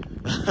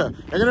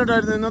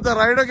 എങ്ങനെയുണ്ടായിരുന്നു ഇന്നത്തെ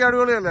റൈഡൊക്കെ?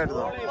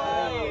 അടിപൊളിയല്ലായിരുന്നു?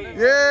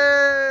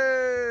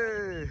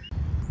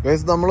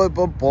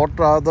 നമ്മളിപ്പോൾ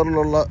പോർട്ട്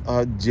ആർതറിലുള്ള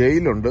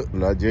ജയിലുണ്ട്.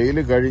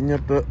 ജയില്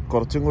കഴിഞ്ഞിട്ട്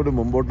കുറച്ചും കൂടി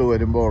മുമ്പോട്ട്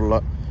വരുമ്പോൾ ഉള്ള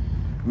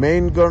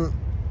മെയിൻ ഗൺ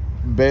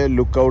ബേ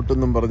ലുക്കൗട്ട്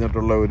എന്നും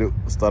പറഞ്ഞിട്ടുള്ള ഒരു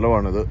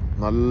സ്ഥലമാണിത്.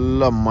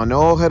 നല്ല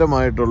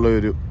മനോഹരമായിട്ടുള്ള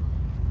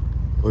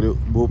ഒരു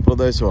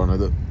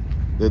ഭൂപ്രദേശമാണിത്.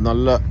 ഇത്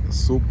നല്ല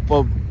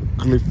സൂപ്പർ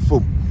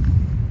ക്ലിഫും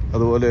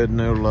അതുപോലെ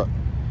തന്നെയുള്ള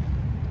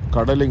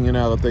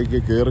കടലിങ്ങനെ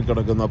അകത്തേക്ക് കയറി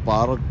കിടക്കുന്ന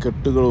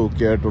പാറക്കെട്ടുകളും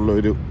ഒക്കെ ആയിട്ടുള്ള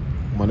ഒരു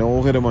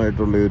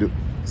മനോഹരമായിട്ടുള്ള ഒരു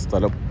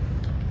സ്ഥലം.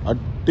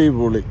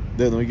 അടിപൊളി.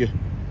 ഇതേ നോക്കിയേ,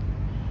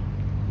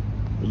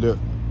 വലിയ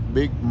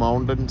ബിഗ്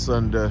മൗണ്ടൻസ്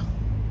ആൻഡ്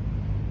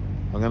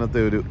അങ്ങനത്തെ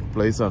ഒരു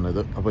പ്ലേസാണിത്.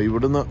 അപ്പോൾ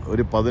ഇവിടുന്ന്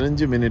ഒരു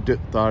 15 മിനിറ്റ്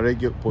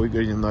താഴേക്ക് പോയി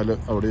കഴിഞ്ഞാൽ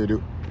അവിടെ ഒരു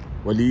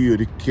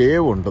വലിയൊരു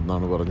കേവ്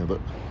ഉണ്ടെന്നാണ് പറഞ്ഞത്.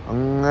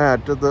 അങ്ങേ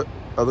അറ്റത്ത്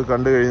അത്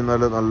കണ്ടു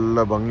കഴിഞ്ഞാൽ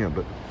നല്ല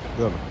ഭംഗിയുണ്ട്.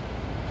 ഇതാണ്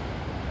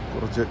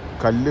കുറച്ച്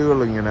കല്ലുകൾ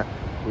ഇങ്ങനെ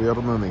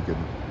ഉയർന്നു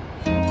നിൽക്കുന്നു.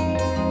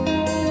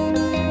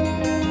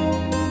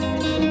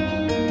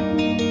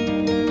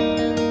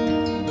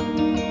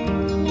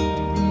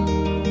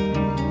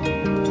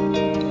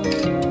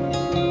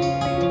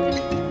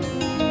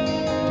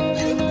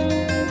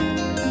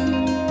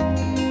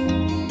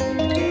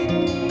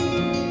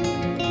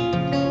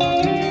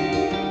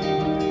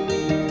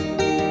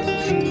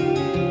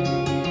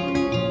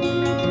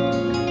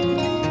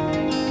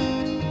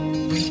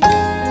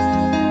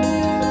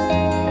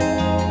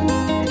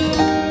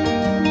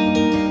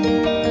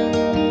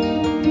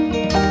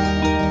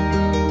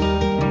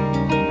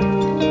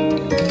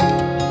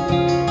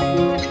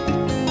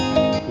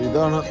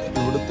 ഇതാണ്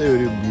ഇവിടുത്തെ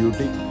ഒരു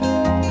ബ്യൂട്ടി.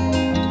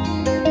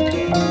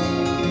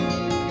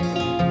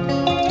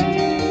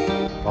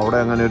 അവിടെ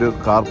അങ്ങനെ ഒരു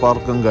കാർ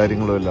പാർക്കും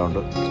കാര്യങ്ങളും എല്ലാം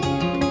ഉണ്ട്.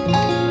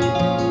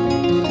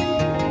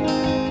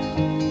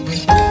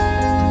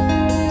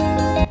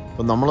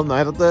 അപ്പം നമ്മൾ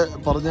നേരത്തെ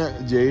പറഞ്ഞ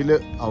ജയില്,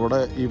 അവിടെ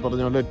ഈ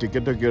പറഞ്ഞ പോലെ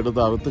ടിക്കറ്റൊക്കെ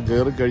എടുത്ത് അകത്ത്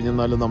കയറി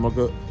കഴിഞ്ഞാൽ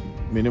നമുക്ക്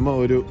മിനിമം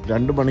ഒരു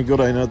 2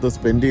 മണിക്കൂർ അതിനകത്ത്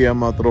സ്പെൻഡ് ചെയ്യാൻ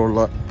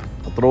മാത്രമുള്ള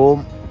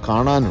അത്രയും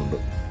കാണാനുണ്ട്.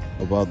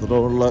 അപ്പോൾ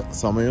അത്രയുള്ള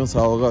സമയവും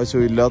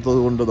സാവകാശവും ഇല്ലാത്തത്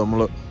കൊണ്ട്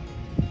നമ്മൾ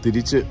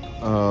തിരിച്ച്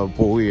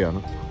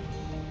പോവുകയാണ്.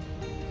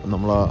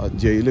 നമ്മൾ ആ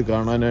ജയില്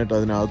കാണാനായിട്ട്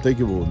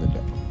അതിനകത്തേക്ക് പോകുന്നില്ല.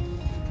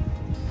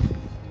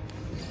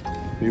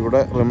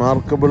 ഇവിടെ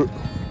റിമാർക്കബിൾ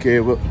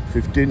കേവ്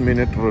 15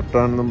 മിനിറ്റ്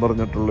റിട്ടേൺ എന്നും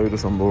പറഞ്ഞിട്ടുള്ള ഒരു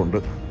സംഭവമുണ്ട്.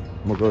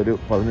 നമുക്കൊരു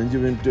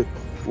 15 മിനിറ്റ്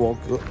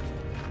വാക്ക്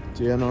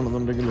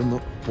ചെയ്യാനാണെന്നുണ്ടെങ്കിൽ ഒന്ന്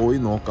പോയി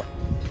നോക്കാം.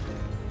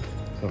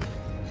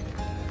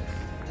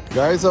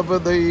 ഗായ്സ്,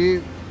 അപ്പോൾ ഈ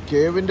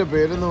കേവിൻ്റെ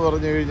പേരെന്ന്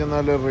പറഞ്ഞു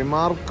കഴിഞ്ഞാൽ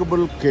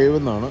റിമാർക്കബിൾ കേവ്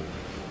എന്നാണ്.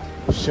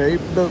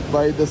 ഷേപ്ഡ്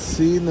ബൈ ദ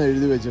സീ എന്ന്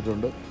എഴുതി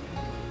വെച്ചിട്ടുണ്ട്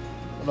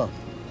കേട്ടോ.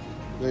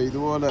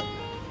 ഇതുപോലെ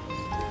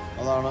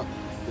അതാണ്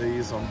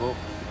ഈ സംഭവം.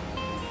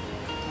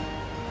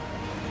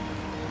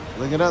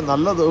 അതിങ്ങനെ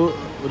നല്ലത്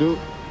ഒരു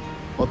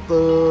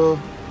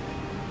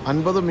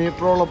 50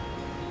 മീറ്ററോളം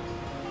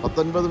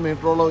 50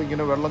 മീറ്ററോളം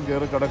ഇങ്ങനെ വെള്ളം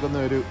കയറി കിടക്കുന്ന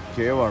ഒരു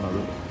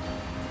കേവാണത്.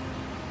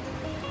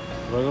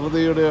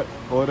 പ്രകൃതിയുടെ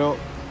ഓരോ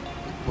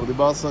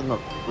പ്രതിഭാസങ്ങൾ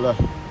അല്ലേ.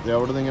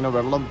 അവിടെ നിന്ന് ഇങ്ങനെ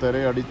വെള്ളം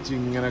തിരയടിച്ച്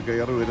ഇങ്ങനെ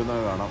കയറി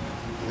വരുന്നത് കാണാം.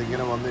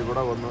 ഇതിങ്ങനെ വന്ന്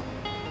ഇവിടെ വന്ന്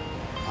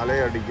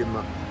അലയടിക്കുന്ന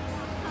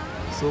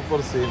സൂപ്പർ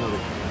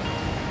സീനറി.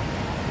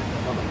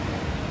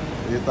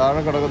 ഈ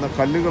താഴെ കിടക്കുന്ന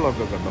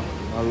കല്ലുകളൊക്കെ കണ്ടോ,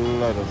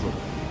 നല്ല രസം.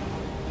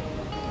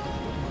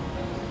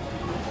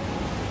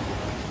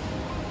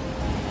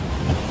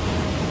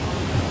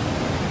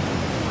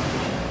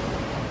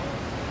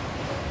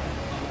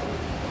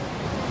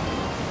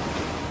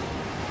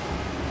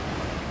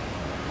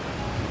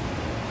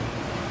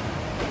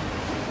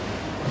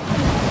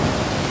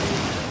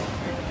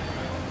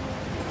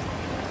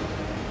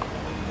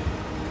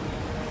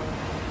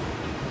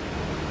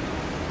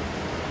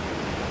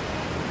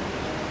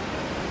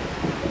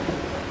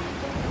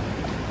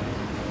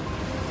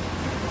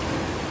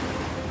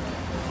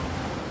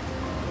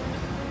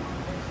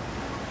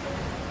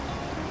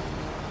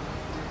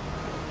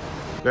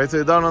 ഗൈസ്,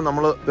 ഇതാണ്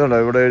നമ്മൾ ഇതുണ്ടോ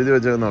ഇവിടെ എഴുതി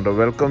വെച്ചേക്കുന്നുണ്ടോ,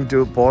 welcome two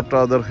port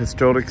Arthur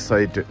historic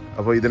site.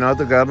 അപ്പോൾ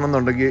ഇതിനകത്ത്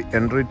കയറണമെന്നുണ്ടെങ്കിൽ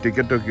എൻട്രി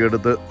ടിക്കറ്റൊക്കെ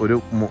എടുത്ത് ഒരു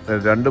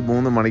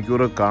 2-3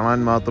 മണിക്കൂർ കാണാൻ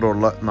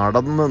മാത്രമുള്ള,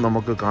 നടന്ന്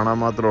നമുക്ക് കാണാൻ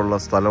മാത്രമുള്ള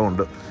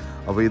സ്ഥലമുണ്ട്.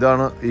 അപ്പോൾ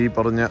ഇതാണ് ഈ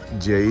പറഞ്ഞ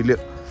ജയില്,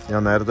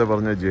 ഞാൻ നേരത്തെ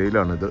പറഞ്ഞ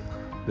ജയിലാണിത്.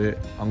 ഇത്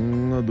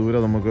അങ്ങ്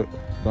ദൂരെ നമുക്ക്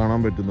കാണാൻ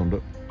പറ്റുന്നുണ്ട്.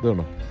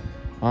 ഇതുണ്ടോ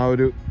ആ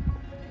ഒരു,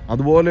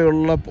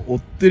 അതുപോലെയുള്ള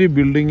ഒത്തിരി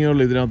ബിൽഡിങ്ങുകൾ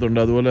ഇതിനകത്തുണ്ട്.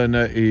 അതുപോലെ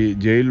തന്നെ ഈ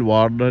ജയിൽ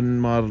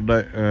വാർഡന്മാരുടെ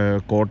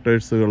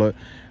ക്വാർട്ടേഴ്സുകൾ,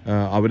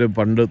 അവർ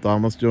പണ്ട്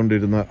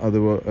താമസിച്ചുകൊണ്ടിരുന്ന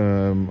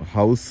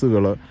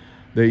ഹൗസുകൾ,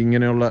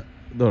 ഇങ്ങനെയുള്ള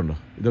ഇതുണ്ട്.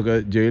 ഇതൊക്കെ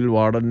ജയിൽ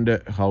വാർഡൻ്റെ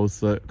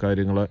ഹൗസ്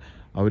കാര്യങ്ങൾ,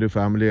 അവർ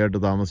ഫാമിലിയായിട്ട്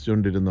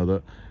താമസിച്ചുകൊണ്ടിരുന്നത്.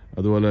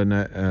 അതുപോലെ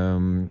തന്നെ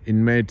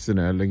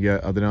ഇൻമേറ്റ്സിനെ അല്ലെങ്കിൽ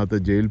അതിനകത്ത്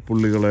ജയിൽ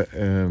പുള്ളികളെ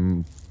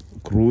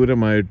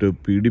ക്രൂരമായിട്ട്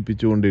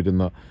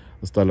പീഡിപ്പിച്ചുകൊണ്ടിരുന്ന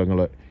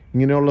സ്ഥലങ്ങൾ,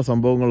 ഇങ്ങനെയുള്ള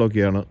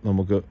സംഭവങ്ങളൊക്കെയാണ്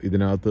നമുക്ക്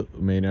ഇതിനകത്ത്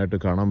മെയിനായിട്ട്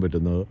കാണാൻ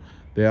പറ്റുന്നത്.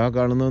 ആ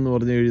കാണുന്നതെന്ന്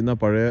പറഞ്ഞു കഴിഞ്ഞാൽ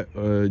പഴയ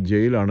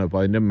ജയിലാണ്.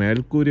 അപ്പോൾ അതിൻ്റെ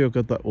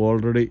മേൽക്കൂരയൊക്കെ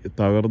ഓൾറെഡി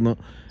തകർന്ന്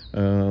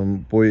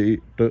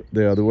പോയിട്ട്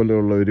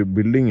അതുപോലെയുള്ള ഒരു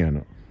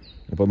ബിൽഡിങ്ങാണ്.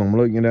 അപ്പോൾ നമ്മൾ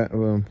ഇങ്ങനെ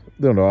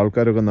ഇതുണ്ടോ,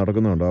 ആൾക്കാരൊക്കെ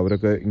നടക്കുന്നുണ്ടോ,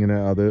 അവരൊക്കെ ഇങ്ങനെ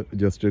അത്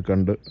ജസ്റ്റ്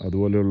കണ്ട്,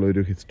 അതുപോലെയുള്ള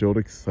ഒരു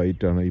ഹിസ്റ്റോറിക്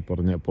സൈറ്റാണ് ഈ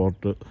പറഞ്ഞ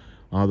പോർട്ട്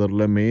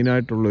ആർതറിലെ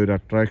മെയിനായിട്ടുള്ള ഒരു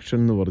അട്രാക്ഷൻ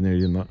എന്ന് പറഞ്ഞു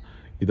കഴിഞ്ഞാൽ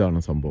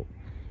ഇതാണ് സംഭവം.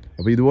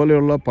 അപ്പോൾ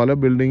ഇതുപോലെയുള്ള പല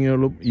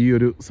ബിൽഡിങ്ങുകളും ഈ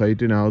ഒരു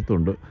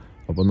സൈറ്റിനകത്തുണ്ട്.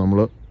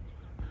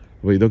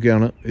 അപ്പോൾ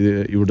ഇതൊക്കെയാണ്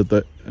ഇവിടുത്തെ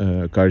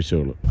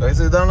കാഴ്ചകൾ.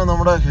 ഗൈസ്, ഇതാണ്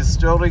നമ്മുടെ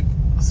ഹിസ്റ്റോറിക്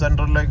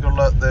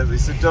സെൻറ്ററിലേക്കുള്ള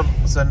വിസിറ്റർ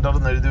സെൻറ്റർ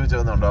എന്ന് എഴുതി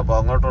വെച്ചിരുന്നുണ്ട്. അപ്പോൾ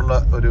അങ്ങോട്ടുള്ള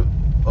ഒരു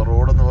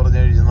റോഡെന്ന് പറഞ്ഞു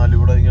കഴിഞ്ഞാൽ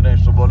ഇവിടെ ഇങ്ങനെ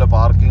ഇഷ്ടംപോലെ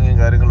പാർക്കിങ്ങും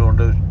കാര്യങ്ങളും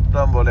ഉണ്ട്.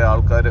 ഇഷ്ടം പോലെ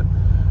ആൾക്കാർ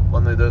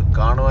വന്ന് ഇത്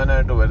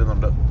കാണുവാനായിട്ട്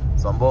വരുന്നുണ്ട്.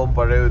 സംഭവം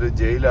പഴയ ഒരു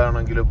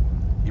ജയിലാണെങ്കിലും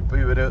ഇപ്പോൾ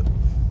ഇവർ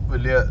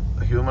വലിയ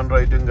ഹ്യൂമൻ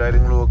റൈറ്റും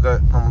കാര്യങ്ങളും ഒക്കെ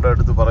നമ്മുടെ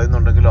അടുത്ത്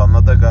പറയുന്നുണ്ടെങ്കിലും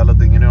അന്നത്തെ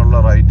കാലത്ത് ഇങ്ങനെയുള്ള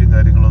റൈറ്റും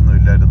കാര്യങ്ങളൊന്നും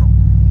ഇല്ലായിരുന്നു.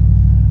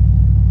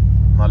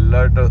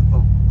 നല്ലതായിട്ട്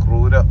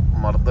ക്രൂര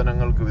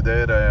മർദ്ദനങ്ങൾക്ക്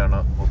വിധേയരായാണ്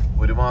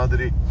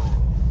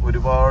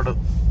ഒരുപാട്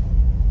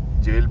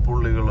ജയിൽ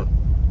പുള്ളികൾ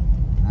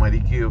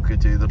മരിക്കുകയൊക്കെ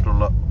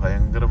ചെയ്തിട്ടുള്ള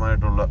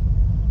ഭയങ്കരമായിട്ടുള്ള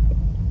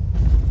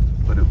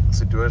ഒരു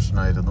സിറ്റുവേഷൻ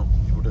ആയിരുന്നു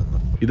ഇവിടെ.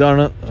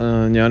 ഇതാണ്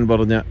ഞാൻ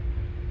പറഞ്ഞ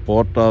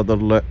പോർട്ട്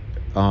ആർതറിലെ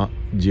ആ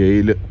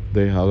ജയില്.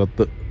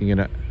 അകത്ത്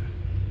ഇങ്ങനെ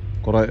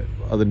കുറേ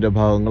അതിൻ്റെ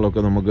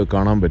ഭാഗങ്ങളൊക്കെ നമുക്ക്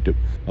കാണാൻ പറ്റും.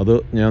 അത്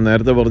ഞാൻ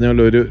നേരത്തെ പറഞ്ഞ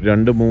പോലെ ഒരു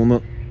 2-3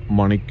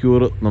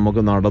 മണിക്കൂർ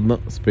നമുക്ക് നടന്ന്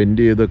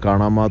സ്പെൻഡ് ചെയ്ത്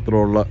കാണാൻ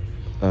മാത്രമുള്ള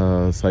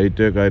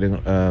സൈറ്റ്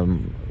കാര്യങ്ങൾ,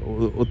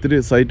 ഒത്തിരി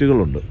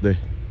സൈറ്റുകളുണ്ട്.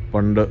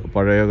 പണ്ട്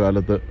പഴയ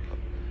കാലത്ത്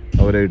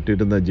അവരെ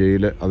ഇട്ടിരുന്ന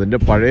ജയിൽ, അതിൻ്റെ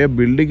പഴയ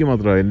ബിൽഡിങ്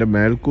മാത്രമല്ല, അതിൻ്റെ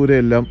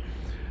മേൽക്കൂരയെല്ലാം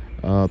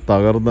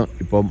തകർന്ന്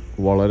ഇപ്പം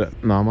വളരെ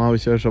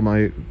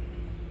നാമാവിശേഷമായി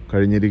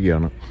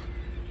കഴിഞ്ഞിരിക്കുകയാണ്.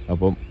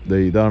 അപ്പം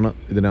ഇതാണ്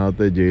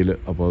ഇതിനകത്തെ ജയിൽ.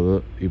 അപ്പോൾ അത്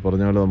ഈ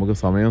പറഞ്ഞ പോലെ നമുക്ക്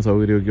സമയം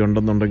സൗകര്യമൊക്കെ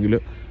ഉണ്ടെന്നുണ്ടെങ്കിൽ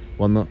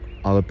വന്ന്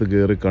അകത്ത്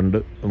കയറി കണ്ട്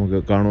നമുക്ക്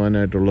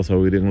കാണുവാനായിട്ടുള്ള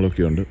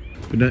സൗകര്യങ്ങളൊക്കെ ഉണ്ട്.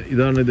 പിന്നെ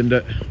ഇതാണ്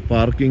ഇതിൻ്റെ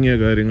പാർക്കിങ്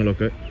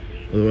കാര്യങ്ങളൊക്കെ.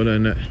 അതുപോലെ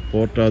തന്നെ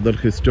പോർട്ട് ആർതർ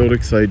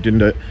ഹിസ്റ്റോറിക്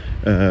സൈറ്റിൻ്റെ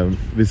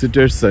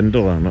വിസിറ്റേഴ്സ്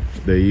സെൻറ്ററാണ്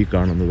ഈ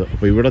കാണുന്നത്.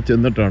 അപ്പോൾ ഇവിടെ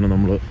ചെന്നിട്ടാണ്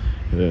നമ്മൾ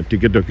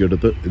ടിക്കറ്റൊക്കെ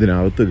എടുത്ത്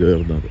ഇതിനകത്ത്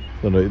കയറുന്നത്.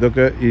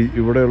 ഇതൊക്കെ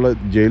ഇവിടെയുള്ള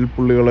ജയിൽ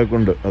പുള്ളികളെ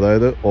കൊണ്ട്,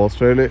 അതായത്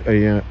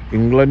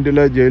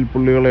ഇംഗ്ലണ്ടിലെ ജയിൽ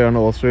പുള്ളികളെയാണ്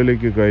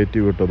ഓസ്ട്രേലിയക്ക്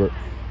കയറ്റി വിട്ടത്.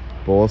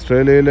 അപ്പോൾ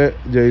ഓസ്ട്രേലിയയിലെ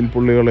ജയിൽ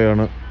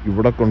പുള്ളികളെയാണ്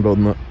ഇവിടെ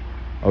കൊണ്ടുവന്ന്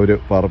അവർ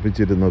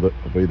പാർപ്പിച്ചിരുന്നത്.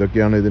 അപ്പോൾ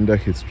ഇതൊക്കെയാണ് ഇതിൻ്റെ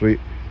ഹിസ്റ്ററി.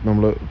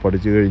 നമ്മൾ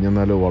പഠിച്ചു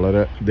കഴിഞ്ഞാൽ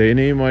വളരെ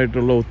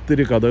ദയനീയമായിട്ടുള്ള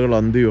ഒത്തിരി കഥകൾ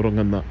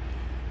അന്തിയുറങ്ങുന്ന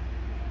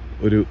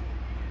ഒരു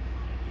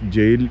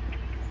ജയിൽ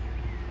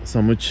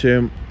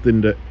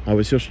സമുച്ചയത്തിൻ്റെ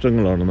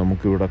അവശിഷ്ടങ്ങളാണ്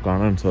നമുക്കിവിടെ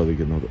കാണാൻ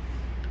സാധിക്കുന്നത്.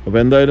 അപ്പോൾ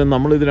എന്തായാലും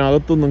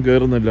നമ്മളിതിനകത്തൊന്നും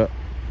കയറുന്നില്ല,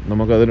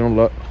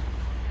 നമുക്കതിനുള്ള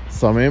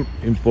സമയം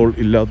ഇപ്പോൾ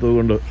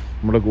ഇല്ലാത്തതുകൊണ്ട്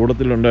നമ്മുടെ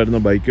കൂട്ടത്തിലുണ്ടായിരുന്ന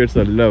ബൈക്കേഴ്സ്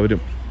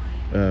എല്ലാവരും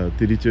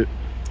തിരിച്ച്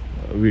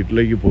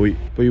വീട്ടിലേക്ക് പോയി.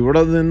 അപ്പോൾ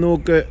ഇവിടെ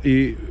നിന്നുമൊക്കെ ഈ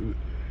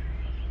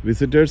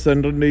വിസിറ്റേഴ്സ്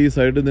സെൻറ്ററിൻ്റെ ഈ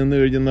സൈഡിൽ നിന്ന്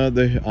കഴിഞ്ഞാൽ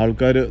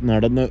ആൾക്കാർ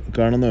നടന്ന്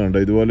കാണുന്നതുണ്ട്.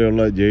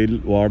 ഇതുപോലെയുള്ള ജയിൽ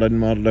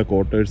വാർഡന്മാരുടെ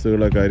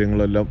ക്വാർട്ടേഴ്സുകളെ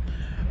കാര്യങ്ങളെല്ലാം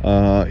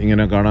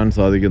ഇങ്ങനെ കാണാൻ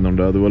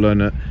സാധിക്കുന്നുണ്ട്. അതുപോലെ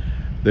തന്നെ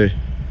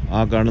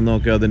ആ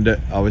കാണുന്നതൊക്കെ അതിൻ്റെ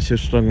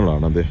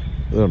അവശിഷ്ടങ്ങളാണ്.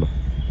 അതുകൊണ്ട്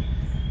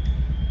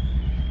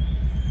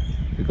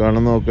ഈ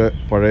കാണുന്നതൊക്കെ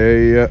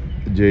പഴയ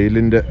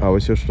ജയിലിൻ്റെ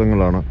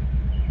അവശിഷ്ടങ്ങളാണ്.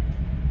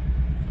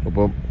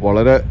 അപ്പം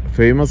വളരെ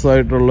ഫേമസ്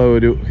ആയിട്ടുള്ള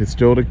ഒരു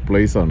ഹിസ്റ്റോറിക്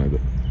പ്ലേസാണിത്.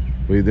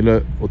 അപ്പോൾ ഇതിൽ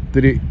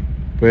ഒത്തിരി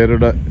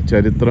പേരുടെ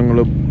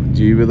ചരിത്രങ്ങളും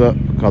ജീവിത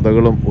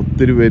കഥകളും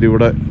ഒത്തിരി പേര്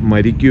ഇവിടെ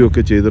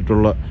മരിക്കുകയൊക്കെ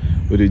ചെയ്തിട്ടുള്ള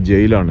ഒരു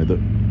ജയിലാണിത്.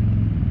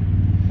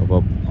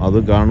 അപ്പം അത്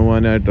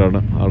കാണുവാനായിട്ടാണ്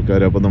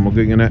ആൾക്കാർ. അപ്പം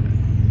നമുക്കിങ്ങനെ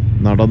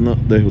നടന്ന്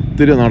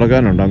ഒത്തിരി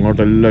നടക്കാനുണ്ട്,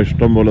 അങ്ങോട്ടെല്ലാം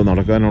ഇഷ്ടം പോലെ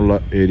നടക്കാനുള്ള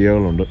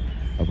ഏരിയകളുണ്ട്.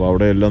 അപ്പോൾ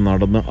അവിടെയെല്ലാം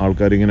നടന്ന്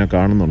ആൾക്കാരിങ്ങനെ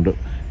കാണുന്നുണ്ട്.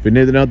 പിന്നെ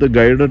ഇതിനകത്ത്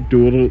ഗൈഡഡ്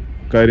ടൂറ്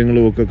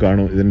കാര്യങ്ങളും ഒക്കെ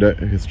കാണും. ഇതിൻ്റെ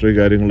ഹിസ്റ്ററി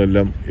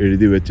കാര്യങ്ങളെല്ലാം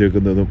എഴുതി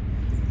വെച്ചേക്കുന്നതും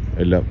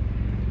എല്ലാം.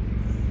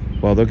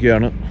 അപ്പോൾ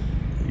അതൊക്കെയാണ്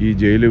ഈ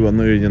ജയിലിൽ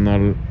വന്നു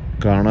കഴിഞ്ഞാൽ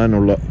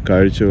കാണാനുള്ള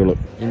കാഴ്ചകൾ.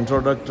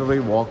 Introductory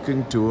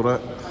walking tour,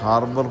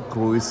 harbour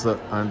cruise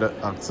and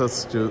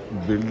access to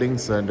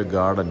buildings and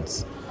gardens,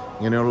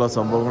 ഇങ്ങനെയുള്ള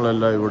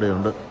സംഭവങ്ങളെല്ലാം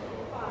ഇവിടെയുണ്ട്.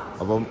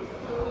 അപ്പം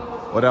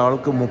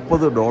ഒരാൾക്ക്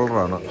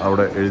 $30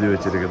 അവിടെ എഴുതി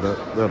വെച്ചിരിക്കുന്നത്.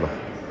 ഇതല്ലോ.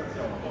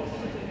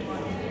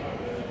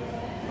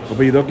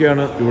 അപ്പോൾ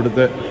ഇതൊക്കെയാണ്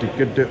ഇവിടുത്തെ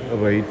ടിക്കറ്റ്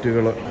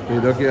റേറ്റുകൾ.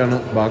 ഇതൊക്കെയാണ്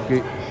ബാക്കി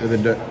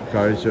ഇതിൻ്റെ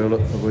കാഴ്ചകൾ.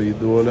 അപ്പോൾ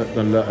ഇതുപോലെ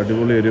നല്ല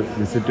അടിപൊളി ഒരു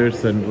വിസിറ്റേഴ്സ്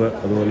സെൻറ്റർ,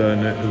 അതുപോലെ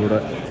തന്നെ ഇവിടെ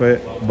കഫേ,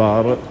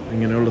 ബാറ്,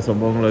 ഇങ്ങനെയുള്ള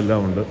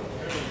സംഭവങ്ങളെല്ലാം ഉണ്ട്.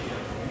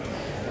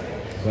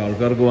 അപ്പോൾ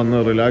ആൾക്കാർക്ക് വന്ന്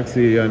റിലാക്സ്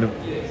ചെയ്യാനും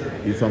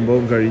ഈ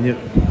സംഭവം കഴിഞ്ഞ്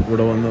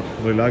ഇവിടെ വന്ന്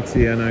റിലാക്സ്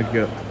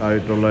ചെയ്യാനൊക്കെ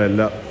ആയിട്ടുള്ള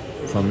എല്ലാ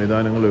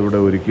സംവിധാനങ്ങളും ഇവിടെ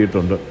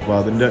ഒരുക്കിയിട്ടുണ്ട്. അപ്പോൾ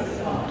അതിൻ്റെ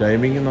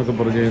ടൈമിംഗ് എന്നൊക്കെ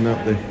പറഞ്ഞു കഴിഞ്ഞാൽ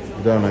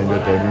ഇതാണ് അതിൻ്റെ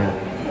ടൈമിങ്.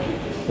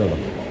 കേട്ടോ,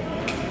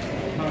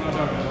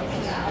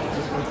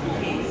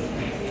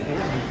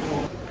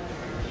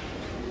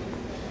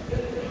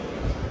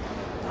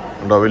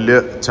 ഉണ്ടോ വലിയ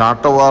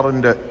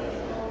ചാട്ടവാറിൻ്റെ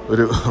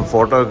ഒരു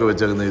ഫോട്ടോ ഒക്കെ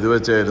വെച്ചേക്കുന്നത്. ഇത്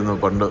വെച്ചായിരുന്നു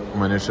പണ്ട്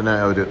മനുഷ്യനെ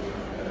അവർ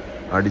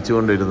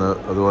അടിച്ചുകൊണ്ടിരുന്നത്.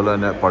 അതുപോലെ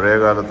തന്നെ പഴയ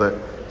കാലത്തെ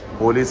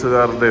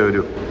പോലീസുകാരുടെ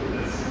ഒരു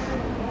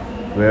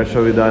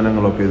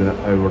വേഷവിധാനങ്ങളൊക്കെ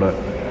ഇവിടെ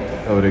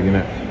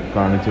അവരിങ്ങനെ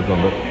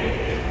കാണിച്ചിട്ടുണ്ട്.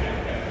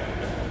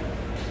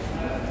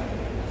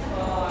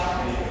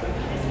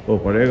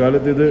 പഴയ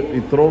കാലത്ത് ഇത്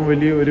ഇത്രയും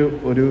വലിയ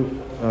ഒരു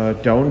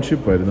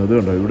ടൗൺഷിപ്പായിരുന്നു. ഇത്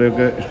കണ്ടോ,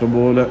 ഇവിടെയൊക്കെ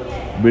ഇഷ്ടംപോലെ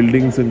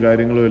ബിൽഡിങ്സും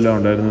കാര്യങ്ങളും എല്ലാം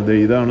ഉണ്ടായിരുന്നത്.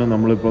 ഇതാണ്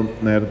നമ്മളിപ്പം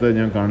നേരത്തെ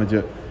ഞാൻ കാണിച്ച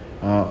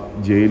ആ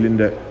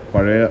ജയിലിൻ്റെ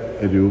പഴയ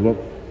രൂപം.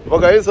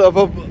 അപ്പോൾ ഗൈസ്,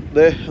 അപ്പം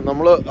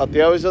നമ്മൾ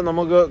അത്യാവശ്യം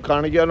നമുക്ക്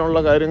കാണിക്കാനുള്ള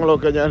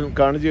കാര്യങ്ങളൊക്കെ ഞാൻ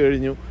കാണിച്ചു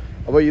കഴിഞ്ഞു.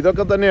 അപ്പോൾ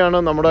ഇതൊക്കെ തന്നെയാണ്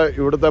നമ്മുടെ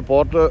ഇവിടുത്തെ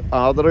പോർട്ട്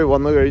ആദറി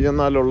വന്നു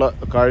കഴിഞ്ഞാലുള്ള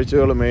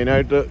കാഴ്ചകൾ.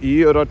 മെയിനായിട്ട് ഈ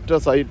ഒരൊറ്റ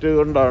സൈറ്റ്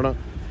കൊണ്ടാണ്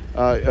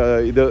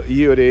ഈ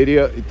ഒരു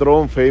ഏരിയ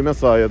ഇത്രയും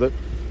ഫേമസ് ആയത്.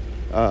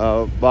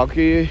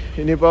 ബാക്കി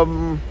ഇനിയിപ്പം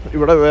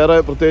ഇവിടെ വേറെ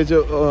പ്രത്യേകിച്ച്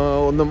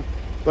ഒന്നും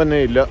തന്നെ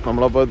ഇല്ല.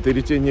 നമ്മളപ്പോൾ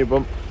തിരിച്ച്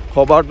ഇനിയിപ്പം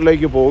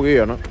ഹോബാർട്ടിലേക്ക്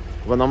പോവുകയാണ്.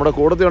 അപ്പോൾ നമ്മുടെ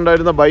കൂട്ടത്തിൽ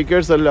ഉണ്ടായിരുന്ന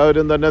ബൈക്കേഴ്സ്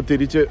എല്ലാവരും തന്നെ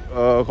തിരിച്ച്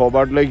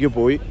ഹോബാർട്ടിലേക്ക്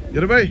പോയി.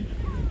 ജെറിബായ്,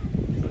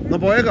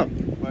 എന്നാൽ പോയേക്കാം.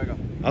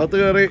 അകത്ത്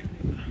കയറി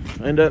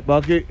അതിൻ്റെ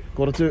ബാക്കി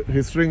കുറച്ച്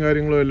ഹിസ്റ്ററിയും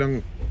കാര്യങ്ങളും എല്ലാം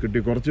കിട്ടി,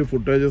 കുറച്ച്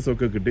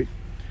ഫുട്ടേജസൊക്കെ കിട്ടി.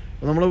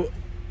 അപ്പോൾ നമ്മൾ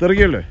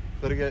തിരക്കിയല്ലേ?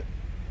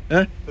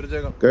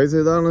 ഗൈസ്,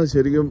 ഇതാണ്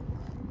ശരിക്കും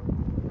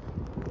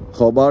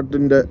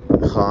ഹോബാർട്ടിൻ്റെ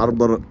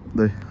ഹാർബർ.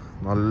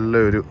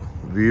 നല്ലൊരു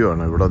വ്യൂ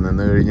ആണ്. ഇവിടെ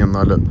നിന്ന്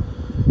കഴിഞ്ഞാൽ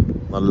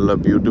നല്ല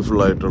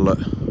ബ്യൂട്ടിഫുള്ളായിട്ടുള്ള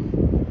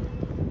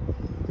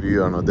വ്യൂ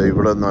ആണ്.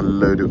 ഇവിടെ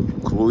നല്ലൊരു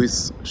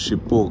ക്രൂയിസ്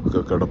ഷിപ്പും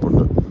ഒക്കെ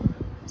കിടപ്പുണ്ട്.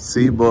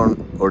 സീ ബേൺ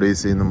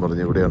ഒഡീസി എന്നും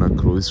പറഞ്ഞ് ഇവിടെയാണ്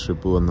ക്രൂയിസ്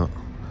ഷിപ്പ് വന്ന്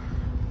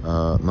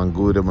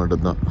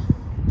നങ്കൂരമിടുന്ന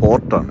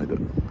പോർട്ടാണിത്,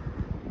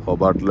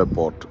 ഹോബാർട്ടിലെ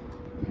പോർട്ട്.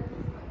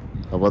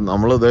 അപ്പം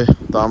നമ്മളിത്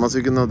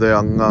താമസിക്കുന്നത്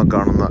അങ്ങ്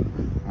കാണുന്ന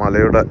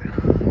മലയുടെ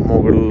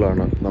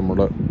മുകളിലാണ്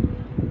നമ്മുടെ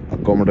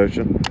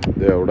അക്കോമഡേഷൻ.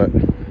 അവിടെ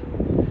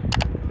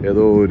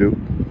ഏതോ ഒരു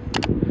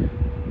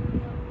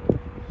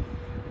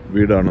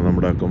വീടാണ്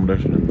നമ്മുടെ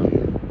അക്കോമഡേഷൻ എന്ന്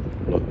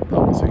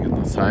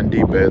താമസിക്കുന്നത്.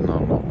 സാൻഡി ബേ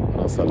എന്നാണ്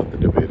ആ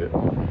സ്ഥലത്തിൻ്റെ പേര്.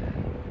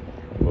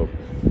 അപ്പോൾ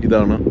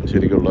ഇതാണ്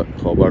ശരിക്കുള്ള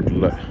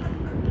ഹോബാർട്ടിലെ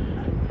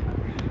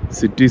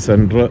സിറ്റി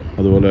സെൻറ്റർ,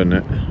 അതുപോലെ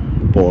തന്നെ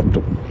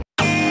പോർട്ടും.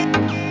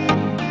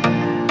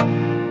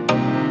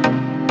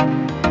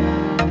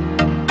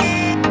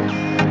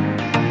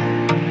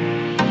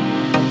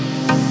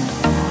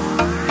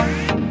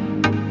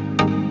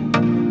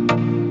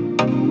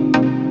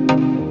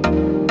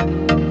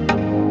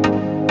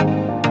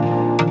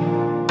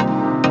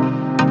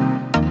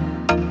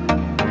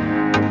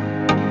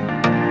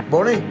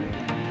 ബോണി,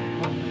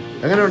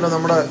 എങ്ങനെയുണ്ട്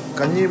നമ്മുടെ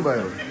കഞ്ഞിയും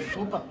പയറും?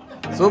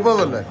 സൂപ്പർ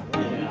അല്ലേ?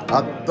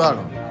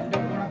 അതാണ്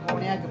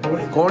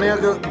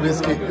കോണിയാക്ക്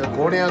വിസ്കി,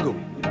 കോണിയാക്കും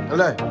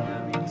അല്ലേ?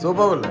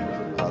 സൂപ്പർ അല്ലേ?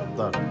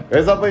 അതാണ്.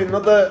 അപ്പൊ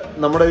ഇന്നത്തെ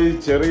നമ്മുടെ ഈ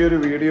ചെറിയൊരു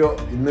വീഡിയോ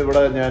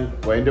ഇന്നിവിടെ ഞാൻ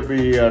വൈൻഡപ്പ്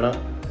ചെയ്യുകയാണ്.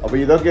 അപ്പോൾ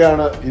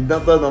ഇതൊക്കെയാണ്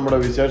ഇന്നത്തെ നമ്മുടെ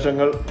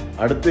വിശേഷങ്ങൾ.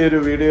 അടുത്തൊരു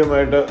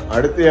വീഡിയോയുമായിട്ട്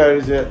അടുത്ത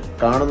ആഴ്ച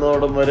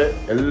കാണുന്നതോടം വരെ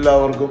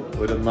എല്ലാവർക്കും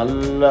ഒരു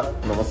നല്ല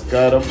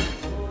നമസ്കാരം.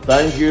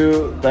 Thank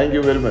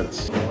you very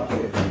much.